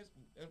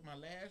that's my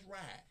last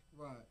ride.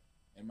 Right.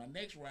 And my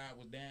next ride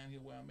was down here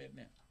where I'm at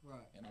now.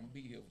 Right. And I'm gonna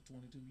be here for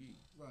 22 years.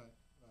 Right.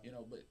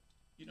 But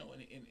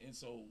and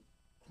so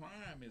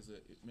crime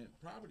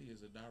poverty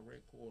is a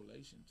direct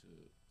correlation to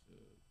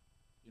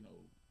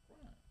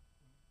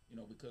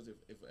crime. Because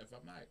if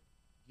I'm not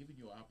giving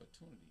you an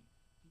opportunity,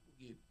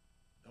 people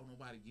don't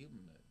nobody give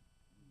them nothing.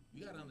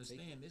 You gotta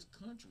understand this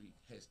country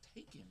has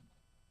taken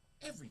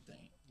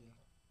everything.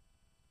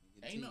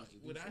 Ain't no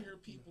when I hear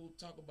people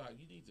talk about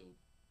you need to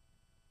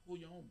pull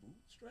your own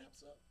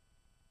bootstraps up.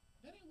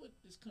 That ain't what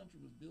this country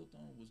was built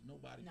on. Was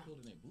nobody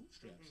pulling their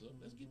bootstraps up?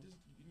 Let's get this.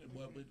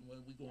 When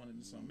we going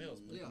into something else,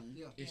 but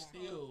it's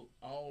still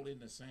all in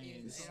the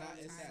same. It's tied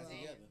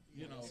together.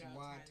 It's a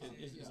wide topic.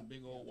 It's a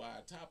big old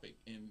wide topic,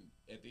 and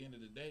at the end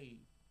of the day,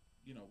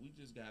 we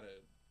just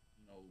gotta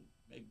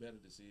make better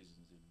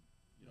decisions, and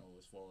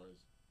as far as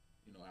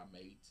our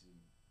mates and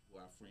who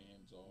our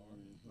friends are.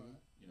 And,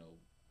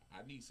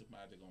 I need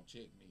somebody that's gonna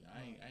check me.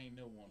 I ain't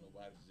never want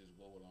nobody to just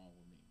go along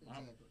with me.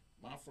 Exactly.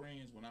 My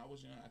friends, when I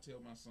was young, I tell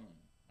my son,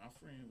 my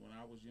friend, when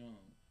I was young,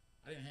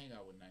 I didn't hang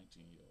out with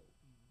 19-year-olds.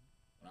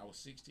 When I was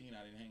 16,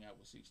 I didn't hang out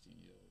with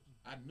 16-year-olds.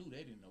 I knew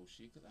they didn't know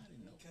shit because I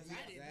didn't know. Because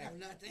I didn't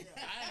know nothing.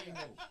 I didn't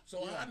know.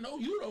 So I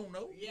know you don't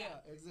know. Yeah.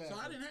 Exactly. So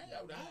I didn't hang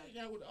out with them. I hang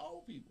out with the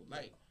old people.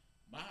 Like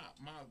my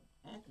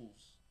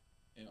uncles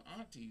and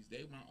aunties,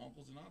 they my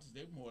uncles and aunties,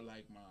 they more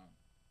like my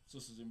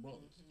sisters and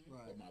brothers.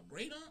 Right. But my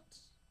great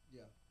aunts,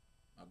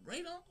 my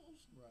great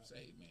uncles,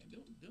 say, man,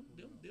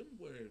 them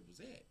where it was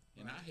at.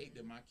 And I hate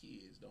that my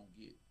kids don't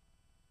get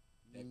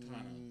that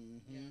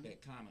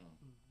kind of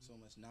so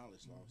much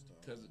knowledge lost.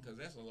 because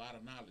that's a lot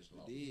of knowledge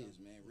lost. It is,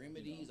 man.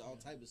 Remedies, all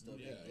type of stuff.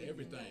 Yeah,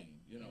 everything.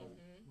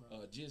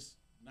 Just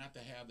not to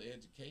have the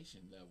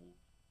education level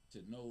to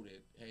know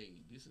that,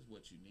 hey, this is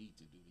what you need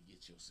to do to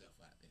get yourself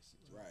out that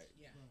situation. Right.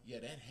 Yeah.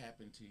 That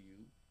happened to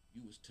you.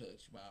 You was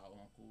touched by an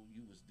uncle.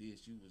 You was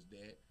this. You was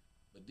that.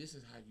 But this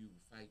is how you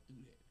fight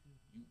through that.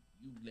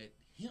 You let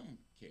him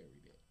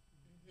carry that.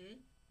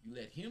 You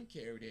let him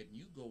carry that, and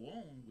you go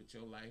on with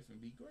your life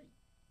and be great.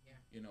 Yeah.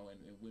 And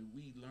when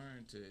we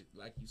learn to,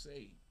 like you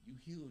say, you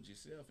healed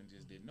yourself and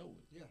just didn't know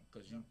it. Yeah.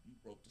 Because you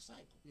broke the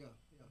cycle. Yeah.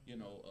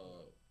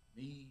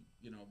 Me,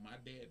 my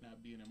dad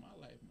not being in my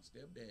life, my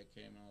stepdad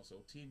came on,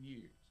 so 10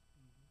 years.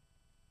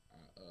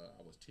 I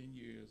was 10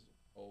 years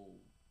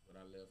old when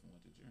I left and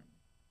went to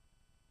Germany.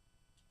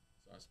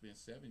 So I spent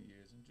 7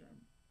 years in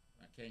Germany.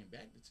 When I came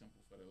back to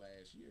Temple for the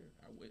last year,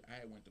 I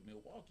went to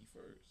Milwaukee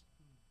first.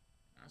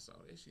 I saw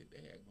that shit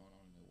they had going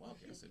on in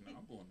Milwaukee. I said, no,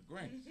 I'm going to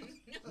Granny's.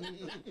 I'm going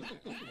to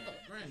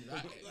Granny's.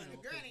 Going to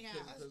Granny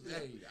house. Because,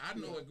 hey, I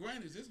know at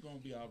Granny's it's going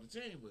to be off the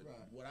chain, but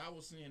Right. what I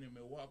was seeing in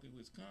Milwaukee,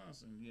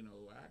 Wisconsin,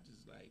 I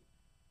just like,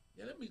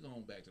 let me go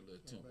on back to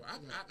little Temple.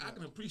 I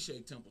can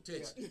appreciate Temple,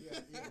 Texas.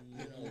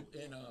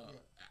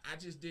 I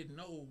just didn't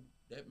know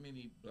that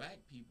many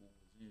black people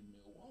was in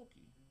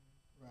Milwaukee.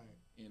 Right.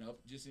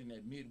 Up just in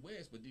that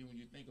Midwest. But then when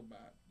you think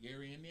about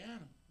Gary,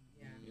 Indiana,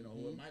 Yeah. You know,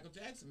 where Michael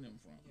Jackson them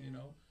from. Yeah. You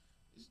know,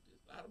 it's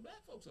a lot of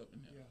black folks up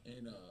in there. Yeah.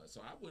 And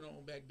so I went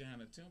on back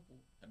down to Temple.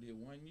 I did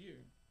 1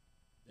 year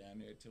down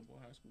there at Temple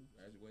High School,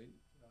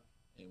 graduated,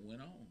 and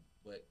went on.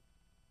 But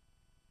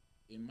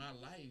in my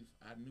life,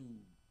 I knew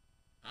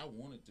I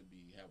wanted to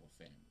have a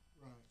family.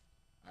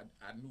 Right.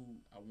 I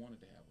knew I wanted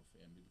to have a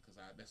family because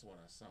that's what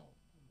I saw.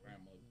 My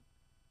grandmother,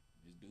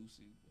 Miss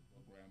Ducey was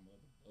my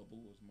grandmother. Bubba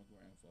was my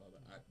grandfather.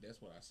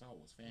 That's what I saw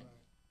was family.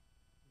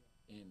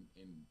 Right.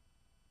 And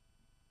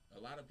a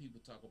lot of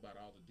people talk about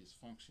all the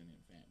dysfunction in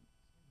families.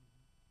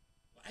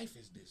 Life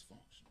is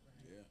dysfunctional.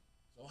 Yeah.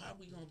 So how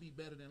we gonna be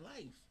better than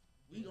life?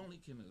 We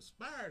only can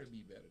aspire to be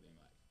better than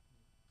life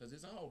because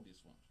it's all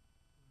dysfunction.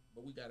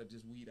 But we gotta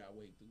just weed our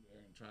way through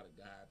there and try to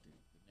guide the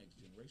next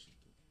generation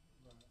through.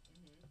 Right.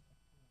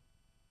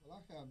 Well,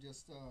 I have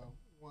just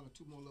one or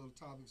two more little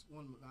topics.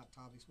 One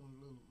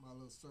my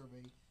little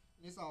survey,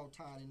 and it's all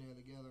tied in there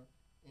together.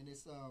 And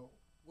it's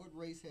what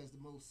race has the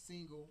most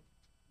single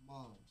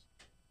moms?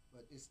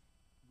 But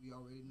we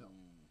already know.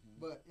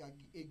 But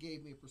it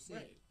gave me a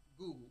percent. Right.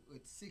 Google,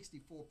 it's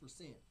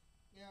 64%.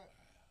 Yeah,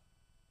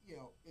 you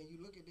know, and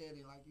you look at that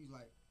and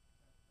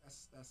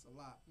that's a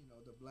lot. You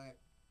know, the black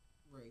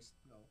race,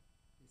 you know,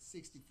 it's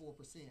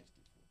 64%.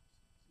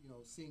 You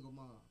know, single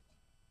moms.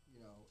 You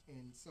know,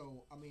 and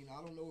so I mean,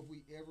 I don't know if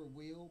we ever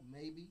will.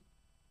 Maybe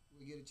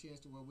we'll get a chance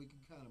to where we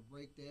can kind of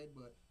break that.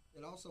 But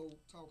it also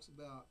talks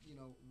about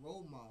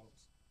role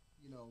models.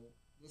 You know,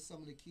 there's some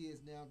of the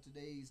kids now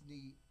today's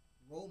need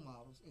role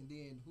models, and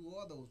then who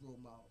are those role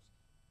models?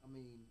 I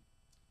mean,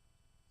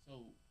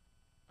 so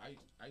I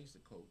used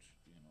to coach,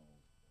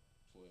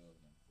 12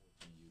 and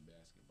 14 year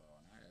basketball,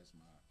 and I asked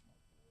my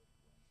boy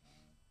one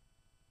time.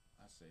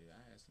 I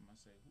asked him,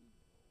 who's your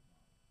role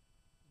model?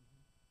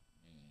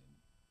 And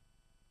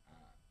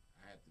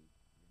I had to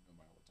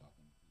remember I was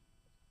talking to kids.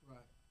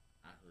 right.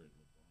 I heard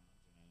LeBron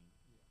James.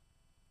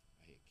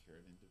 Yeah. I had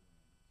Kevin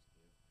Durant,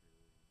 Steph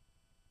Curry,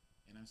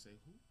 and I say,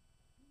 who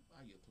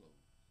buy your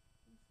clothes?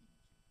 Who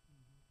feeds you?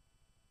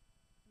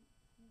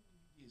 Who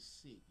when you get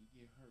sick, you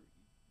get hurt,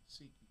 you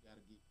sick, you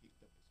gotta get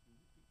picked up at school.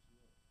 Who picks you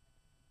up?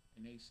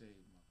 And they say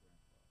my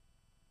grandfather.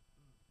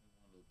 And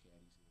one little cat,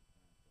 he said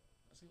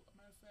grandfather. I said,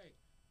 matter of fact,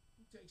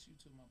 who takes you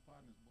to my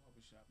partner's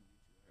barbershop and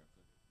get your hair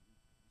cut every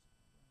weekend? He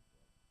said my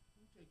grandfather.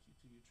 Who takes you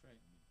to your track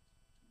meets?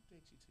 Who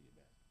takes you to your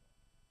basketball?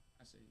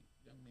 I say,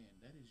 young man,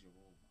 that is your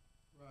role model.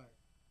 Right.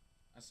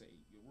 I say,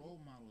 your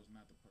role model is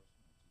not the person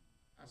on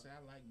TV. I say,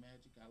 I like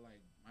Magic, I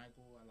like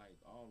Michael, I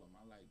like all of them.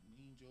 I like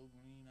Mean Joe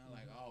Green, I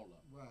like all of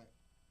them. Right.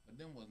 But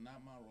them was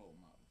not my role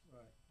models.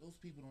 Right. Those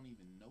people don't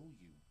even know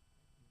you.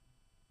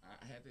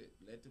 I had to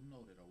let them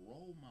know that a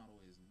role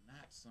model is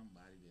not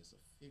somebody that's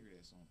a figure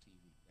that's on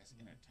TV. That's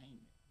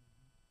entertainment.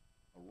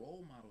 A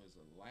role model is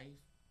a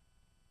life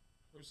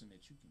person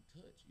that you can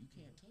touch. You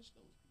can't touch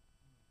those people.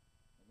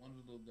 And one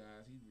of the little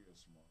guys, he's real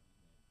smart.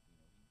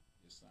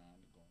 He just signed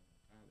to go on to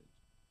college.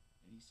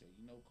 And he said,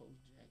 Coach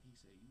Jack, he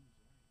said, you was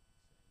right.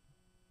 He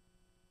said,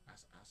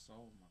 I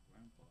saw my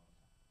grandfather,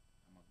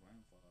 how my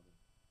grandfather,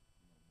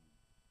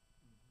 moved.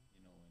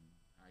 And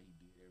how he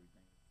did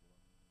everything for me.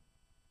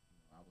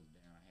 I was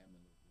down, I had my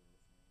little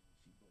girlfriend.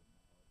 She broke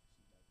my heart. She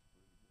liked the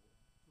pretty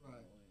boy.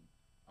 Right. And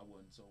I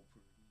wasn't so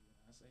pretty.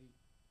 And I say,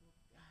 well,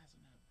 guys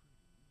are not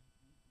pretty.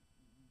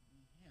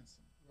 We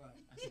handsome. Right.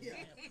 I said,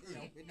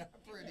 We're not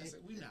pretty. I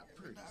said, we're not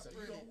pretty. Not So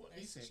pretty. you know what?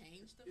 He Let's said,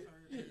 change the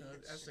verbiage.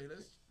 I say,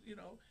 let's,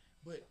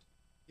 but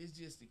it's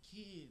just the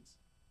kids,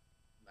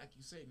 like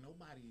you say,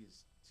 nobody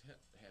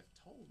have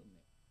told them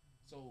that.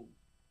 So,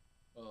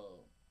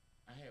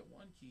 I had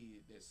one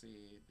kid that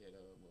said that,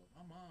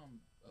 my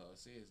mom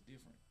says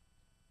different.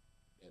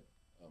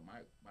 That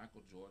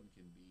Michael Jordan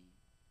can be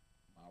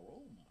my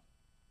role model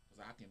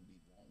because I can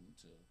be wanting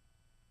to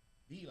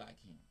be like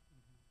him.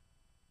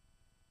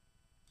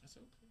 I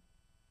said, okay.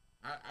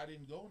 I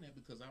didn't go in there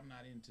because I'm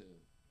not into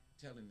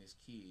telling this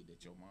kid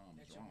that your mom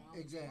is wrong.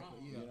 Exactly.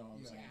 Wrong. Yeah. You know what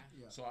I'm saying?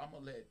 Yeah. So I'm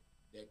going to let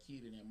that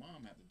kid and their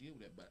mom have to deal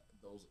with that. But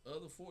those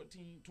other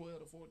 12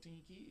 to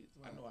 14 kids,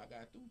 I know I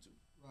got through to.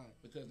 Right.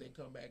 Because they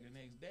come back the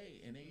next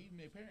day, and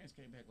even their parents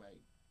came back like,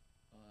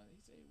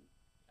 they say,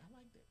 I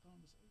like that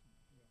conversation.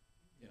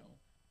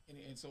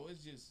 And so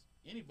it's just,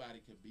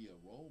 anybody could be a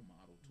role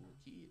model to a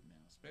kid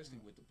now, especially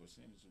with the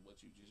percentage of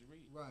what you just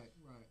read. Right.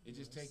 It's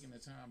just taking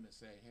the time to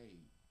say,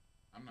 hey,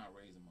 I'm not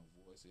raising my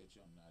voice at you,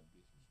 I'm not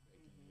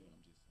disrespecting you,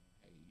 I'm just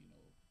saying,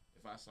 hey,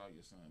 if I saw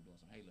your son doing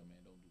something, hey, little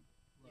man, don't do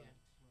that. Right.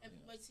 Yeah.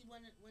 But see,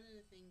 one of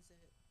the things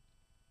that,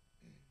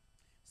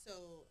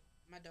 so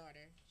my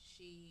daughter,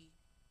 she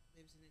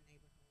lives in a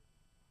neighborhood not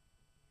far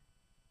from here,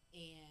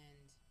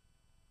 and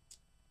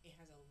it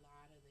has a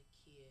lot of the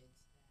kids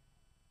that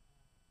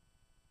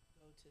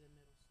go to the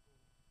middle school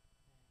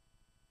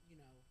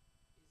that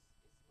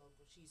is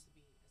local. She used to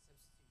be a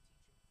substitute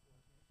teacher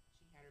before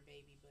she had her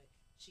baby, but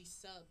she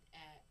subbed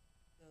at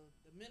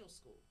the middle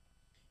school,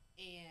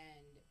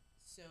 and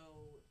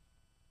so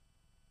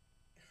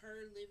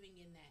her living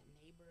in that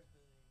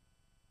neighborhood,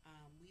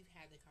 we've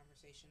had the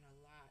conversation a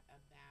lot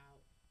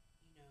about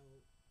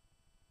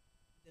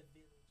the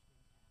village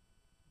mentality.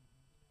 You know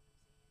what I'm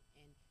saying?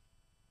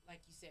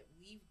 like you said,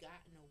 we've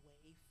gotten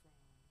away from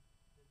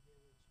the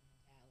village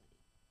mentality.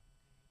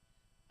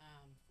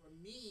 Okay, for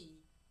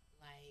me,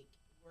 like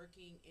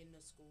working in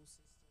the school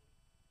system,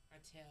 I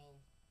tell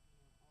all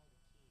the kids like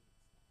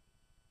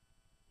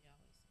they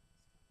always say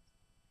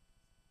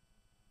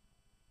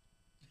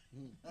Miss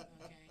Cummings don't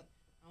like kids. Okay,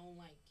 I don't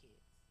like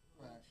kids.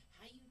 Well, Right.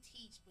 how you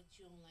teach but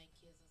you don't like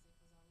kids? I said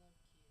because I love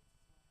kids.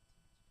 That's why I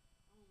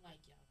teach. I don't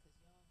like y'all because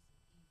y'all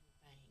some evil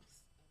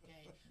things.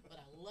 Okay,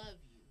 but I love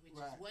you, which is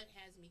Right. what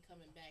has me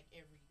coming back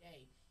every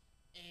day.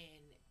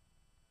 And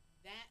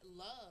that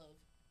love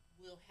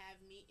will have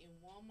me in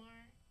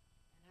Walmart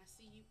and I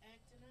see you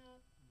acting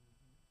up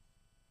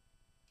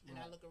and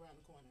I Right. look around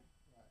the corner.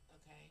 Right.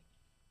 Okay,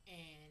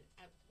 and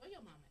where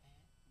your mama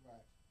at?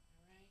 Right.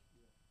 All right,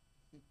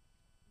 Yeah.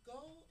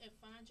 go and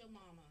find your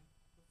mama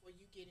before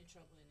you get in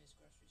trouble in this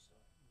grocery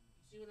store.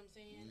 You see what I'm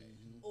saying?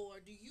 Mhm. Or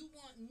do you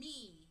want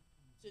me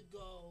to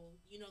go?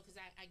 Because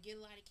I get a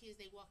lot of kids.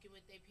 They walk in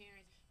with their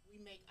parents. We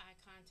make eye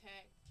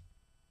contact.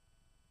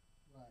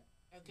 Right.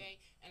 Okay,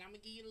 and I'm gonna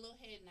give you a little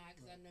head nod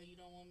because I Right. know you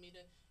don't want me to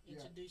Yeah.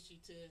 introduce you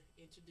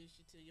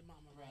to your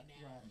mama right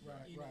now. Right.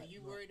 Right. You know, Right. you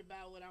right. worried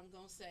about what I'm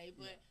gonna say,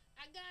 but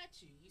Yeah. I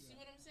got you. You see Yeah.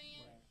 what I'm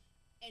saying? Right.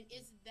 And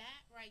it's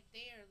that right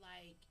there.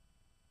 Like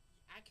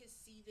I could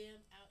see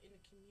them out in the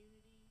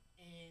community,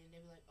 and they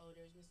be like, "Oh,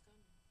 there's Miss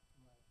Cummings."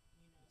 Right.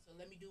 So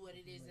let me do what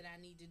it is that I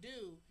need to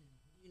do.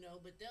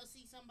 But they'll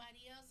see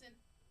somebody else, and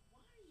why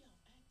are y'all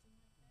acting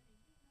like that? And you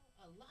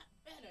know a lot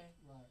better.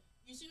 Right.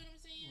 You see what I'm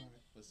saying?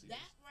 Right. But see,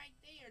 That right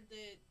there,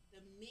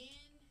 the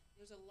men.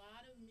 There's a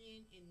lot of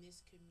men in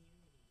this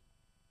community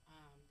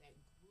that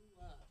grew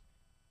up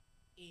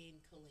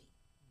in Killeen,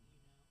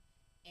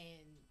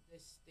 and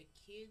the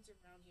kids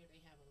around here they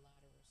have a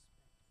lot of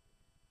respect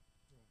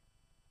for them. Right.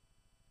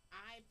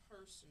 I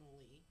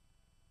personally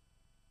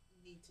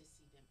need to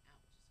see them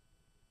out just a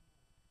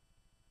little bit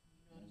more.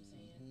 You know what I'm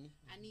saying?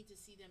 I need to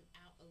see them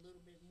out a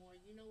little bit more.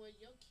 You know what?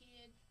 Your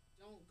kid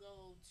don't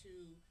go to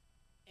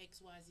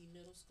XYZ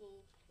middle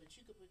school, but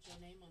you could put your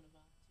name on the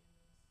volunteer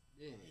list.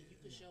 Yeah. And you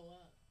could show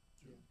up.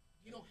 Yeah.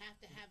 You don't have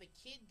to have a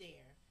kid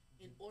there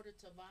in order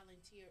to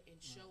volunteer and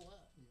show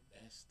up.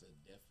 that's the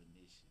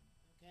definition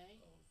Okay?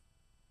 of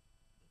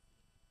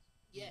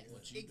Yes,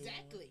 What you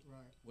exactly.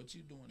 Right. what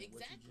you doing. And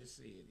what Exactly. you just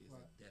said is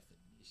Right. a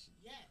definition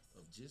Yes.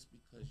 of just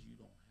because you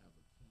don't have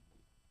a kid,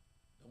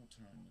 don't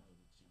turn the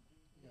other cheek.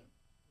 Yeah.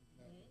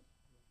 Exactly.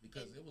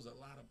 Because And- there was a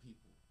lot of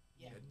people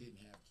Yeah. that didn't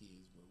have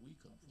kids where we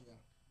come from,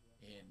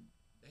 Yeah. and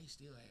they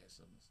still had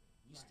something to say.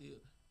 We Right.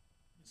 still,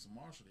 Mr.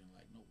 Marshall didn't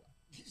like nobody.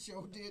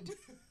 Sure did.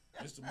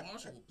 Mr.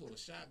 Marshall would pull a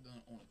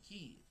shotgun on a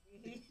kid.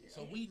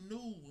 So we knew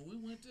when we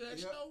went to that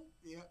Yep. store,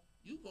 Yeah.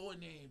 you go in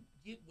there and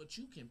get what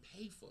you can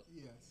pay for.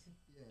 Yes.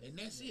 Yes. And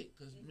that's yeah. it,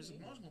 because Mr.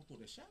 Marshall gonna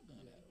pull a shotgun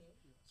at him.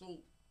 Mhm.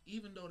 So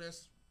even though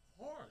that's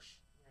harsh,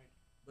 Right.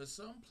 but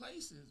some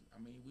places, I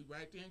mean, we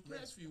right there in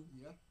Crestview,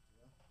 Yeah.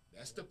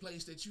 that's the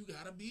place that you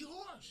gotta be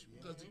harsh Yeah.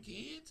 because the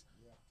kids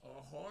Yeah.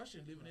 are harsh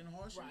and living in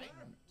harsh Right.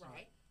 environments.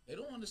 Right. They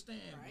don't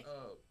understand. Right.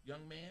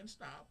 Young man,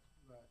 stop.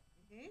 Right.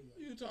 Mm-hmm.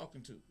 Who you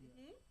talking to?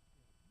 Mm-hmm.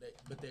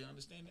 But they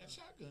understand that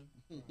shotgun.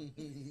 And,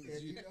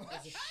 you know,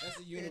 That's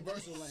a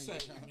universal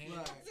language. Say, man.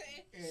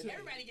 Right. And-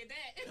 Everybody get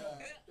that. Yeah,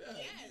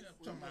 Yes. you know,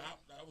 talking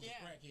about that was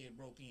Yeah. a crackhead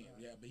broke in. Right.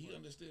 Yeah, but he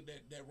understood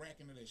that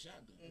racking of that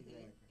shotgun.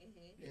 Exactly.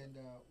 Mm-hmm.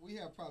 And we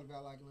have probably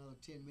about like another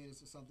 10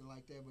 minutes or something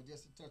like that. But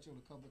just to touch on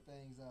a couple of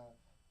things,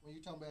 when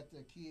you're talking about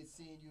the kids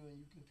seeing you and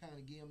you can kind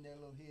of give them that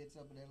little heads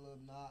up and that little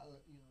nod,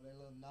 that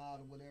little nod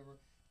or whatever,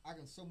 I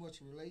can so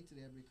much relate to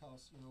that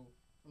because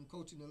from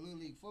coaching the little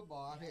league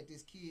football, I had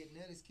this kid.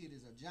 Now this kid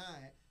is a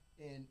giant,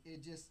 and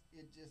it just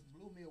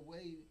blew me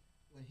away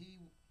when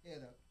he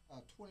had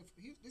a 20.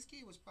 This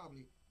kid was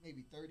probably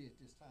maybe 30 at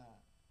this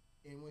time,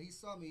 and when he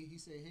saw me, he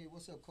said, "Hey,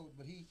 what's up, coach?"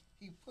 But he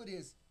put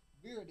his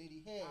beard that he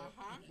had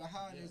Uh-huh.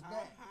 behind his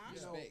back, Uh-huh.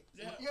 Respect.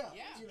 yeah,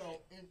 Yeah.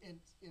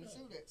 and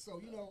so that. So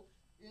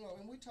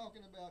and we're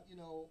talking about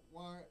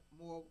why aren't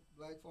more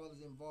black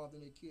fathers involved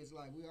in their kids'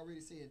 life. We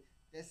already said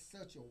that's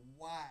such a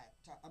wide.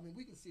 I mean,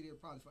 we can sit here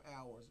probably for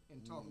hours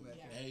and talk about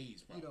Yeah. that.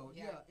 Days, probably.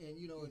 Yeah. And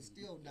it's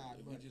still not.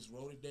 If we But just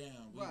wrote it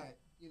down. right,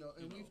 and know.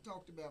 we've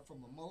talked about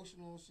from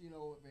emotionals,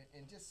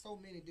 and just so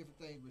many different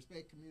things.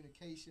 Respect,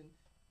 communication,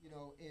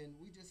 and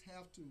we just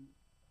have to.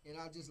 And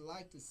I just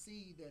like to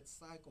see that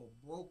cycle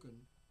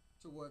broken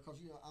to where, because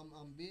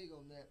I'm big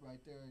on that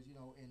right there,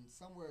 and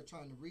somewhere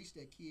trying to reach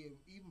that kid,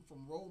 even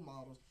from role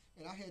models.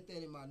 And I had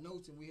that in my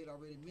notes, and we had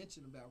already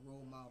mentioned about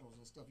role models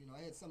and stuff. I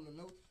had some of the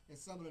notes, and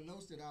some of the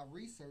notes that I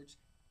researched,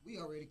 we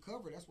already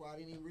covered. That's why I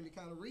didn't even really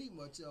kind of read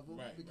much of them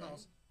Right,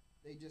 because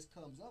they just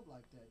comes up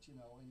like that,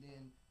 And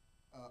then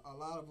a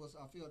lot of us,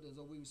 I felt as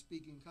though we were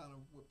speaking kind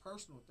of with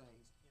personal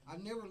things. I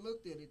never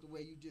looked at it the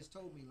way you just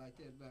told me like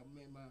that about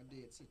my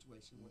dad's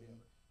situation, whatever.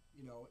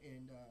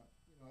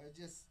 It's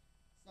just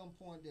some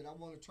point that I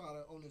want to try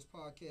to on this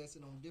podcast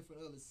and on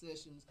different other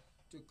sessions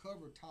to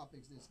cover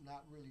topics that's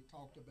not really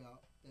talked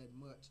about that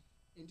much,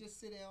 and just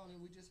sit down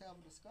and we just have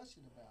a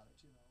discussion about it,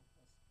 'cause,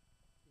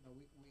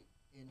 we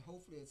and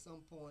hopefully at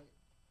some point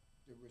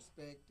the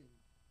respect and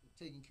the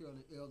taking care of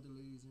the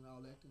elderlies and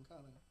all that can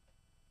kind of.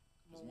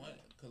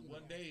 Because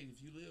one day, if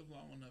you live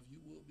long enough,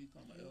 you will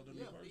become an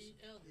elderly person.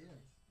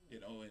 Yes. You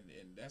know,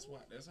 and that's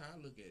how I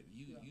look at it.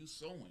 You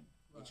sowing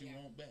what you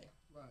want back.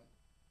 Right.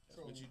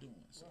 That's what you're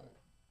doing. So. Right.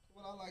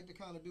 What I like to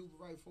kind of do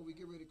right before we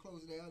get ready to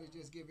close it out is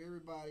just give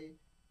everybody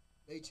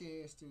a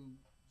chance to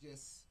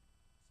just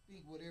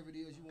speak whatever it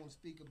is you want to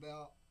speak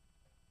about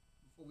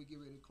before we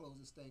get ready to close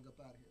this thing up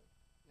out of here.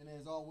 And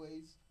as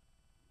always,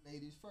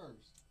 ladies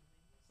first.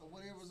 So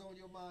whatever's on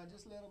your mind,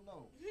 just let them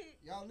know.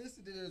 Y'all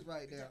listen to this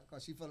right now,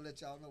 because she finna let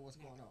y'all know what's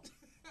going on.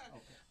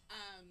 Okay.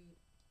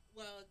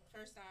 Well,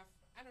 first off,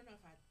 I don't know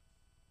if I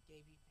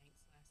gave you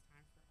thanks last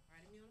time for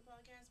inviting me on the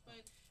podcast,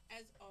 but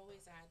as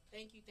always, I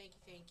thank you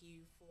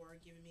for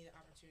giving me the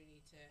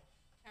opportunity to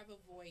have a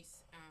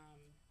voice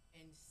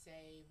and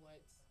say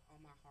what's on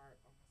my heart,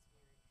 on my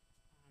spirit,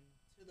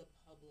 to the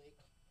public,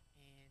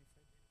 and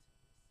for them to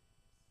listen.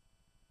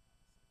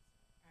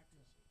 I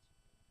appreciate you.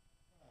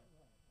 Right.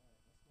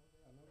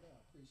 That's no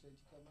doubt. Appreciate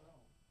you coming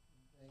on.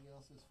 Anything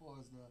else as far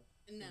as the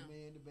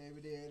man, the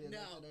baby dad?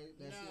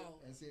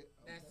 That's it.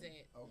 That's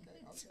it.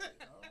 Okay.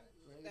 All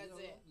right. That's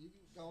it. You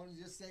can go on and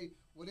just say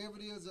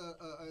whatever it is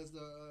as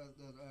the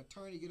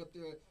attorney get up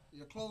there,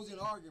 your closing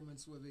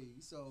arguments with me.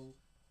 So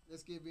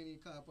let's give any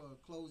kind of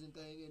closing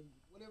thing, and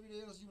whatever it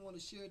is you want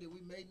to share that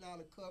we may not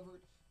have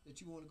covered that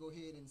you want to go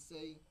ahead and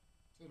say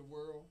to the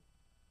world,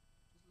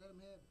 just let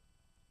them have it.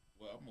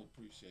 Well, I'm gonna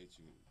appreciate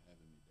you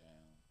having me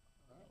down.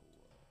 All right.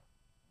 You know,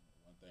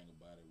 one thing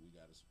about it, we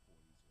gotta support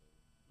each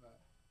other.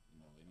 Right. You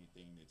know,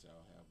 anything that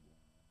y'all have going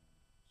on,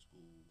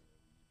 school,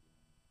 whatever you're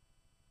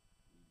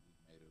doing,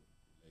 we've made a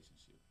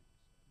relationship here.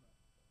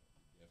 So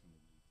we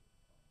definitely need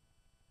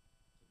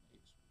to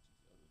mix with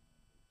each other.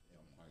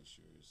 I'm quite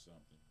sure it's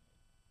something that,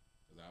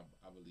 because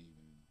I believe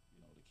in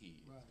the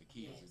kids. Right. The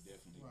kids is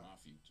definitely my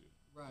future.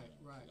 Right.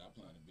 'Cause I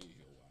plan to be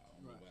here a while. I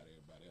don't know about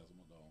everybody else.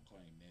 I'm gonna go and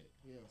claim that.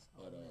 Yes.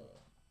 But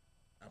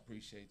I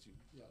appreciate you.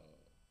 Yeah.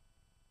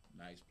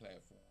 Nice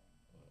platform.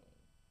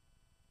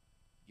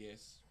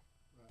 Guests.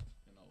 Right.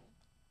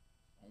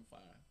 On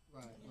fire.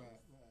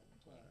 Right.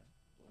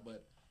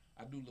 But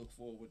I do look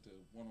forward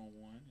to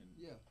one-on-one and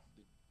Yeah.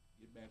 to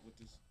get back with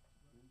this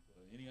group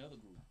or any other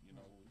group.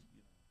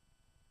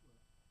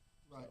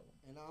 Right.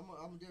 So. And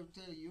I'm just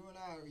tell you and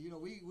I,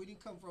 we didn't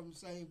come from the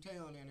same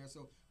town in there,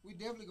 so we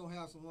definitely gonna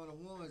have some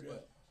one-on-ones. Yeah.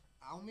 But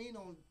I don't mean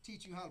on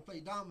teach you how to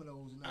play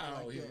dominoes and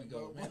nothing like here that. we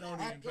go. But We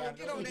don't even try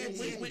get on that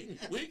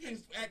shit. we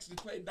can actually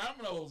play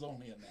dominoes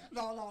on here now.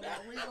 No,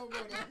 we don't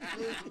go there.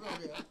 We ain't gonna go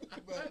there.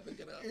 But Look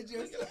it up. it's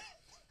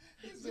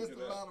just a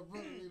lot of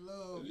brotherly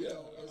love,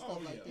 and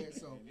stuff like that.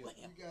 So you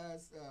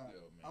guys,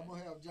 I'm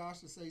gonna have Josh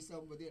to say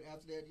something, but then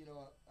after that,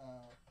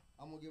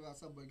 I'm gonna give out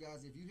something. But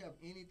guys, if you have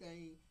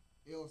anything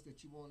else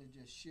that you want to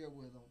just share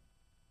with them,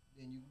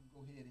 then you can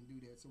go ahead and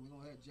do that. So we're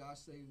gonna have Josh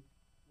say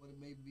what it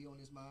may be on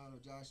his mind, or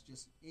Josh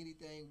just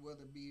anything,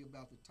 whether it be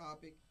about the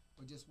topic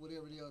or just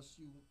whatever else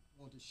you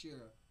want to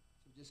share.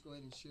 So just go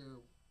ahead and share.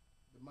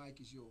 The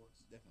mic is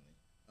yours. Definitely.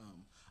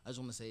 I just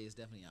want to say it's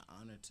definitely an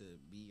honor to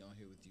be on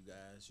here with you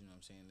guys. You know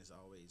what I'm saying? It's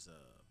always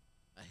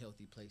a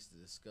healthy place to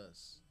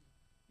discuss,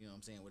 you know what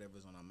I'm saying,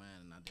 whatever's on our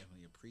mind, and I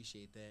definitely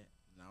appreciate that.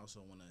 And I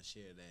also want to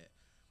share that,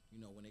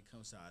 when it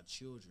comes to our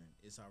children,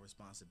 it's our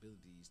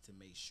responsibilities to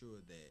make sure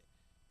that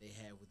they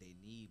have what they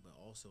need, but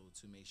also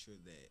to make sure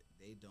that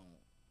they don't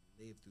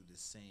live through the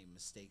same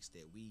mistakes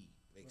that we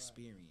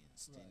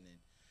experienced. Right.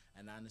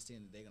 And I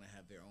understand that they're going to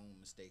have their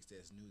own mistakes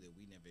that's new that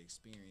we never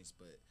experienced,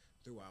 but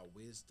through our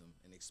wisdom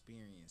and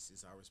experience,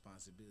 it's our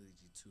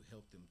responsibility to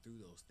help them through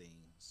those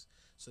things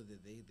so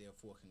that they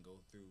therefore can go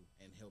through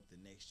and help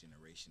the next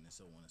generation and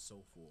so on and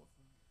so forth.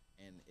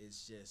 And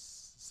it's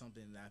just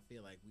something that I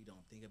feel like we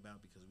don't think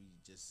about because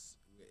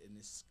in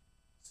this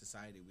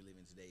society we live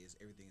in today,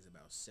 everything is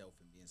about self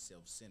and being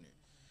self-centered.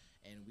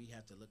 And we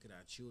have to look at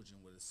our children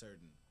with a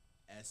certain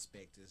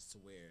aspect as to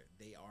where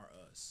they are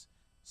us.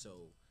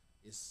 So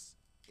it's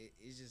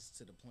just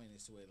to the point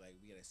as to where, like,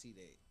 we gotta see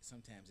that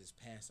sometimes it's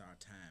past our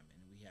time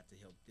and we have to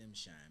help them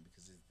shine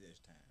because it's their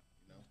time,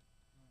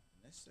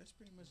 And that's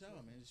pretty much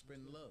all, man. Just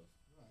spreading love.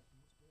 Right.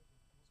 Most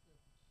definitely.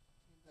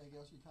 Anything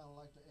else you kind of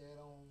like to add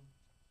on?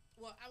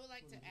 Well, I would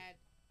like to add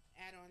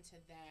on to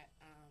that.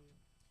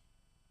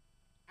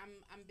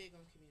 I'm big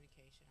on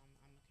communication.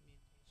 I'm a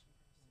communication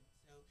person.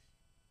 So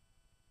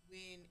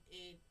when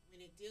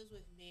it deals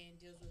with men,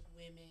 deals with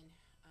women,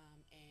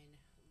 and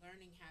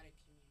learning how to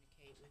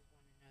communicate with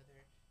one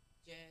another,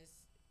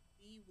 just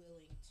be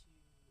willing to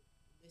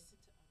listen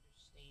to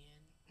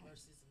understand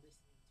versus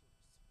listening to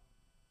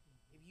respond.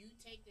 If you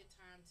take the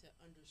time to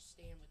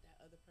understand what that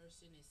other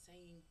person is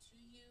saying to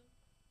you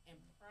and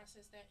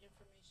process that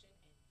information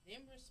and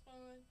then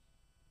respond,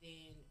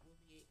 then we'll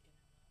be in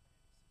a lot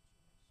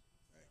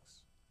better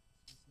situation.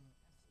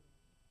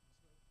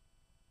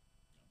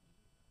 Thanks.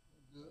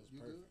 Good.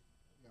 You perfect. good?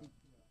 Yeah.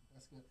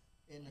 That's good.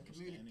 And the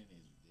Understanding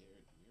community. is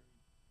very, very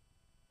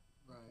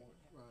Right.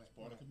 important. Right. It's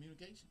part of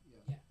communication.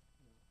 Yeah.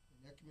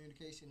 And that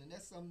communication, and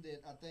that's something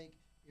that I think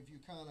if you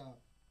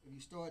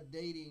start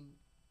dating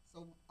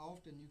so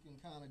often, you can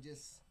kind of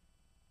just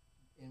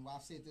and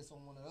I've said this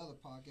on one of the other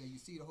podcasts, you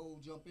see the hole,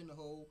 jump in the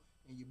hole,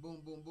 and you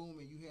boom, boom, boom,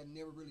 and you had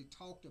never really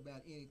talked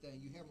about anything.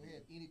 You haven't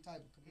had any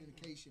type of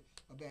communication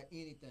about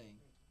anything.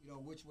 You know,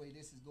 which way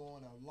this is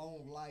going, a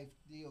long life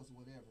deals,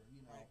 whatever,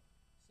 you know. Right.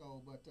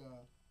 So, but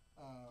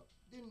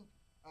didn't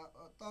I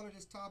thought of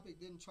this topic,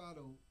 didn't try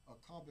to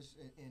accomplish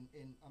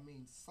and I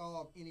mean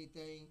solve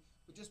anything,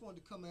 but just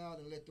wanted to come out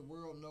and let the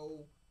world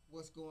know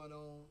what's going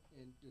on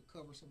and to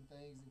cover some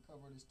things and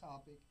cover this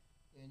topic.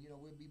 And you know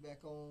we'll be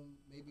back on,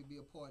 maybe be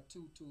a part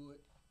 2 to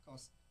it,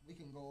 cause we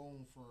can go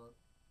on for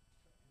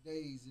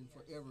days and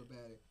forever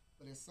about it.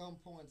 But at some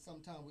point,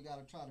 sometime we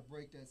got to try to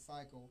break that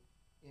cycle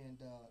and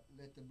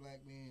let the black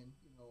man,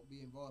 you know,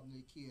 be involved in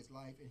the kid's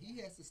life, and he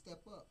has to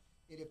step up.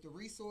 And if the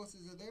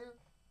resources are there,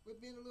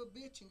 quit being a little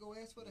bitch and go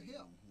ask for the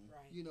help.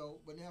 Right. You know,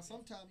 but now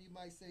sometimes you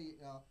might say,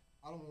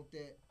 I don't want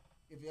that.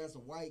 If there's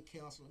a white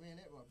counselor, man,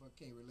 that motherfucker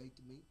can't relate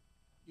to me.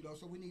 You know,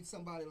 so we need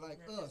somebody like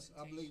us.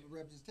 I believe in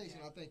representation.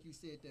 Yeah. I think you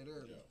said that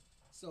earlier.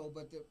 Yeah. So,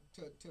 but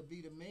to be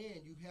the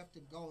man, you have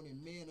to go on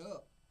and man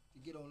up to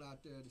get on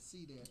out there to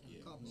see that and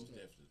accomplish most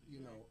that. definitely.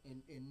 You know,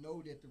 and know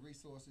that the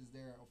resources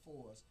there are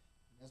for us.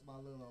 That's my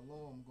little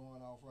alarm going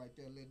off right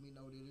there, letting me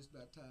know that it's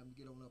about time to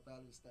get on up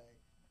out of this thing.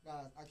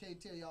 Guys, I can't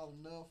tell y'all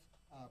enough.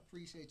 I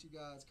appreciate you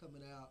guys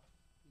coming out.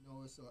 You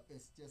know, it's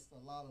just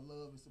a lot of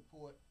love and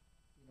support.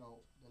 You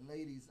know, the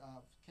ladies,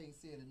 I can't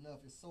say it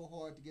enough. It's so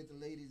hard to get the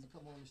ladies to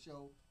come on the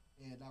show.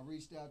 And I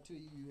reached out to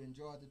you. You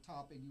enjoyed the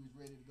topic. You was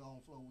ready to go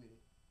and flow with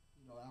it.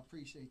 You know, I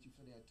appreciate you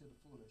for that to the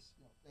fullest.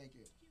 You know, thank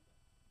you.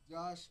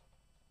 Josh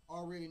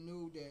already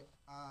knew that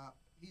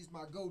he's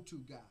my go-to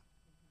guy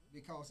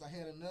because I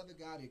had another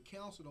guy that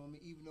counseled on me,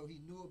 even though he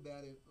knew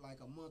about it like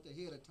a month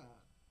ahead of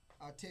time.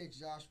 I text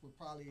Josh with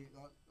probably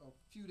a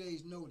few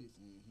days' notice.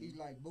 He's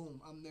like,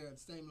 boom, I'm there at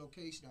the same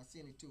location. I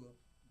sent it to him.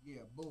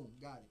 Yeah, boom,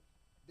 got it.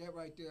 That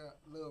right there,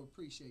 love,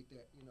 appreciate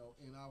that, you know.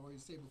 And I already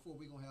said before,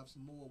 we're going to have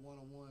some more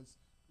one-on-ones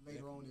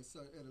later on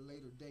at a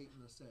later date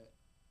in the set.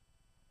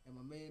 And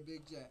my man,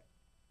 Big Jack,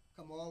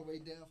 come all the way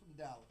down from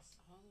Dallas.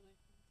 All the way.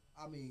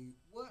 I mean,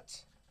 what?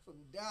 From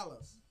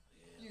Dallas,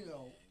 you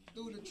know,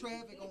 through the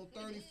traffic on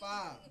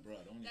 35. Bro,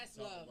 don't That's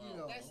even talk love.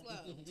 about, That's don't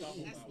love. even talk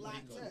That's about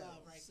lots Waco. of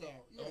love right So,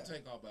 there. yeah. Don't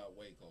take all about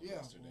Waco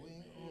yesterday,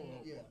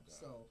 man. Yeah. God.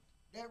 So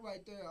that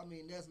right there, I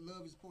mean, that's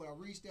love is support. I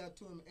reached out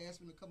to him, asked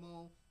him to come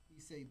on. He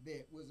said,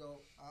 "Bet,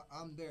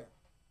 I'm there."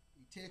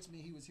 He texted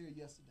me he was here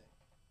yesterday.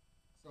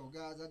 So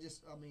guys, I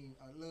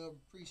love,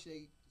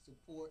 appreciate the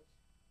support,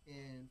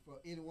 and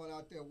for anyone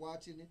out there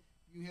watching it,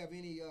 if you have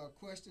any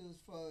questions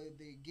for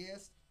the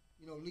guest,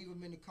 you know, leave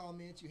them in the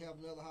comments. You have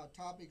another hot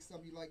topic,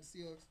 something you'd like to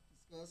see us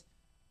discuss.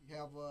 You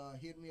have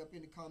hit me up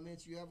in the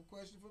comments. You have a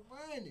question for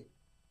Brandon,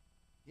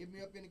 hit me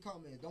up in the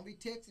comments. Don't be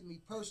texting me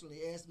personally,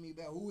 asking me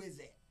about who is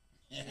that.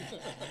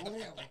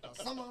 Whatever.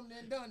 Some of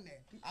them done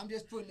that. I'm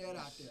just putting that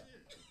out there.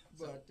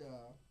 But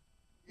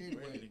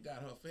anyway, Brandon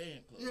got her fan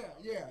club.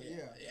 Yeah.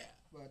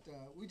 But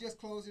we just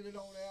closing it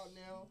on out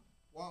now.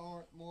 Why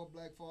aren't more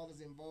black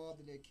fathers involved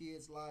in their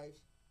kids' lives?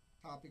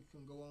 Topic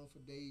can go on for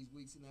days,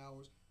 weeks, and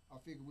hours. I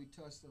figure we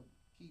touched some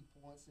key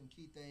points and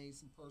key things,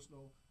 some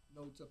personal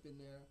notes up in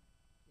there.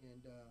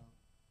 And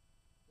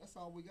that's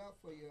all we got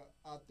for you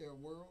out there,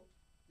 world.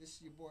 This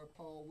is your boy,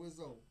 Paul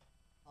Wizzo.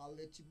 I'll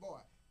let you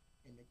boy.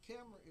 And the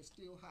camera is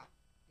still hot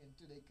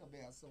until they come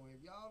out. So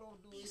if y'all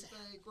don't do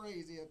anything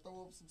crazy or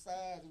throw up some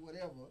sides or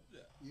whatever,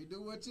 you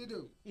do what you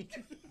do.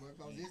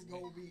 Because it's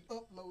going to be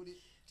uploaded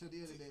to the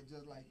internet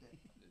just like that.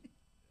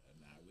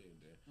 Nah, we're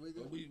there. We're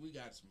But we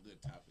got some good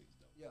topics,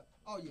 though. Yeah.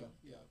 Oh, yeah.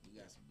 We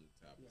got some good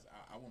topics.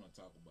 Yeah. I want to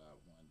talk about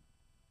one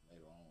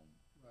later on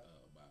Right.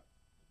 about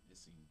the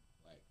missing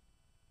black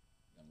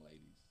young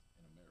ladies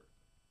in America.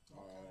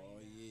 Oh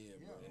yeah,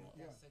 bro.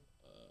 Yeah. That's a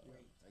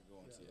great. They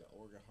go into Yeah.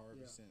 organ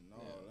harvesting and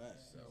all Yeah.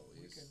 that. So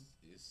We it's can-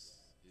 it's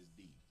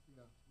deep.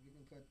 Yeah, we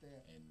can cut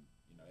that. And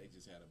you know they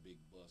just had a big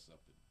bus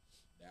up in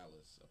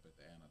Dallas up at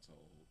the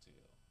Anatole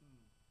Hotel,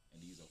 Mm.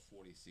 and these are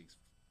 46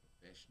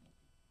 professional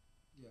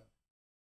people. Yeah.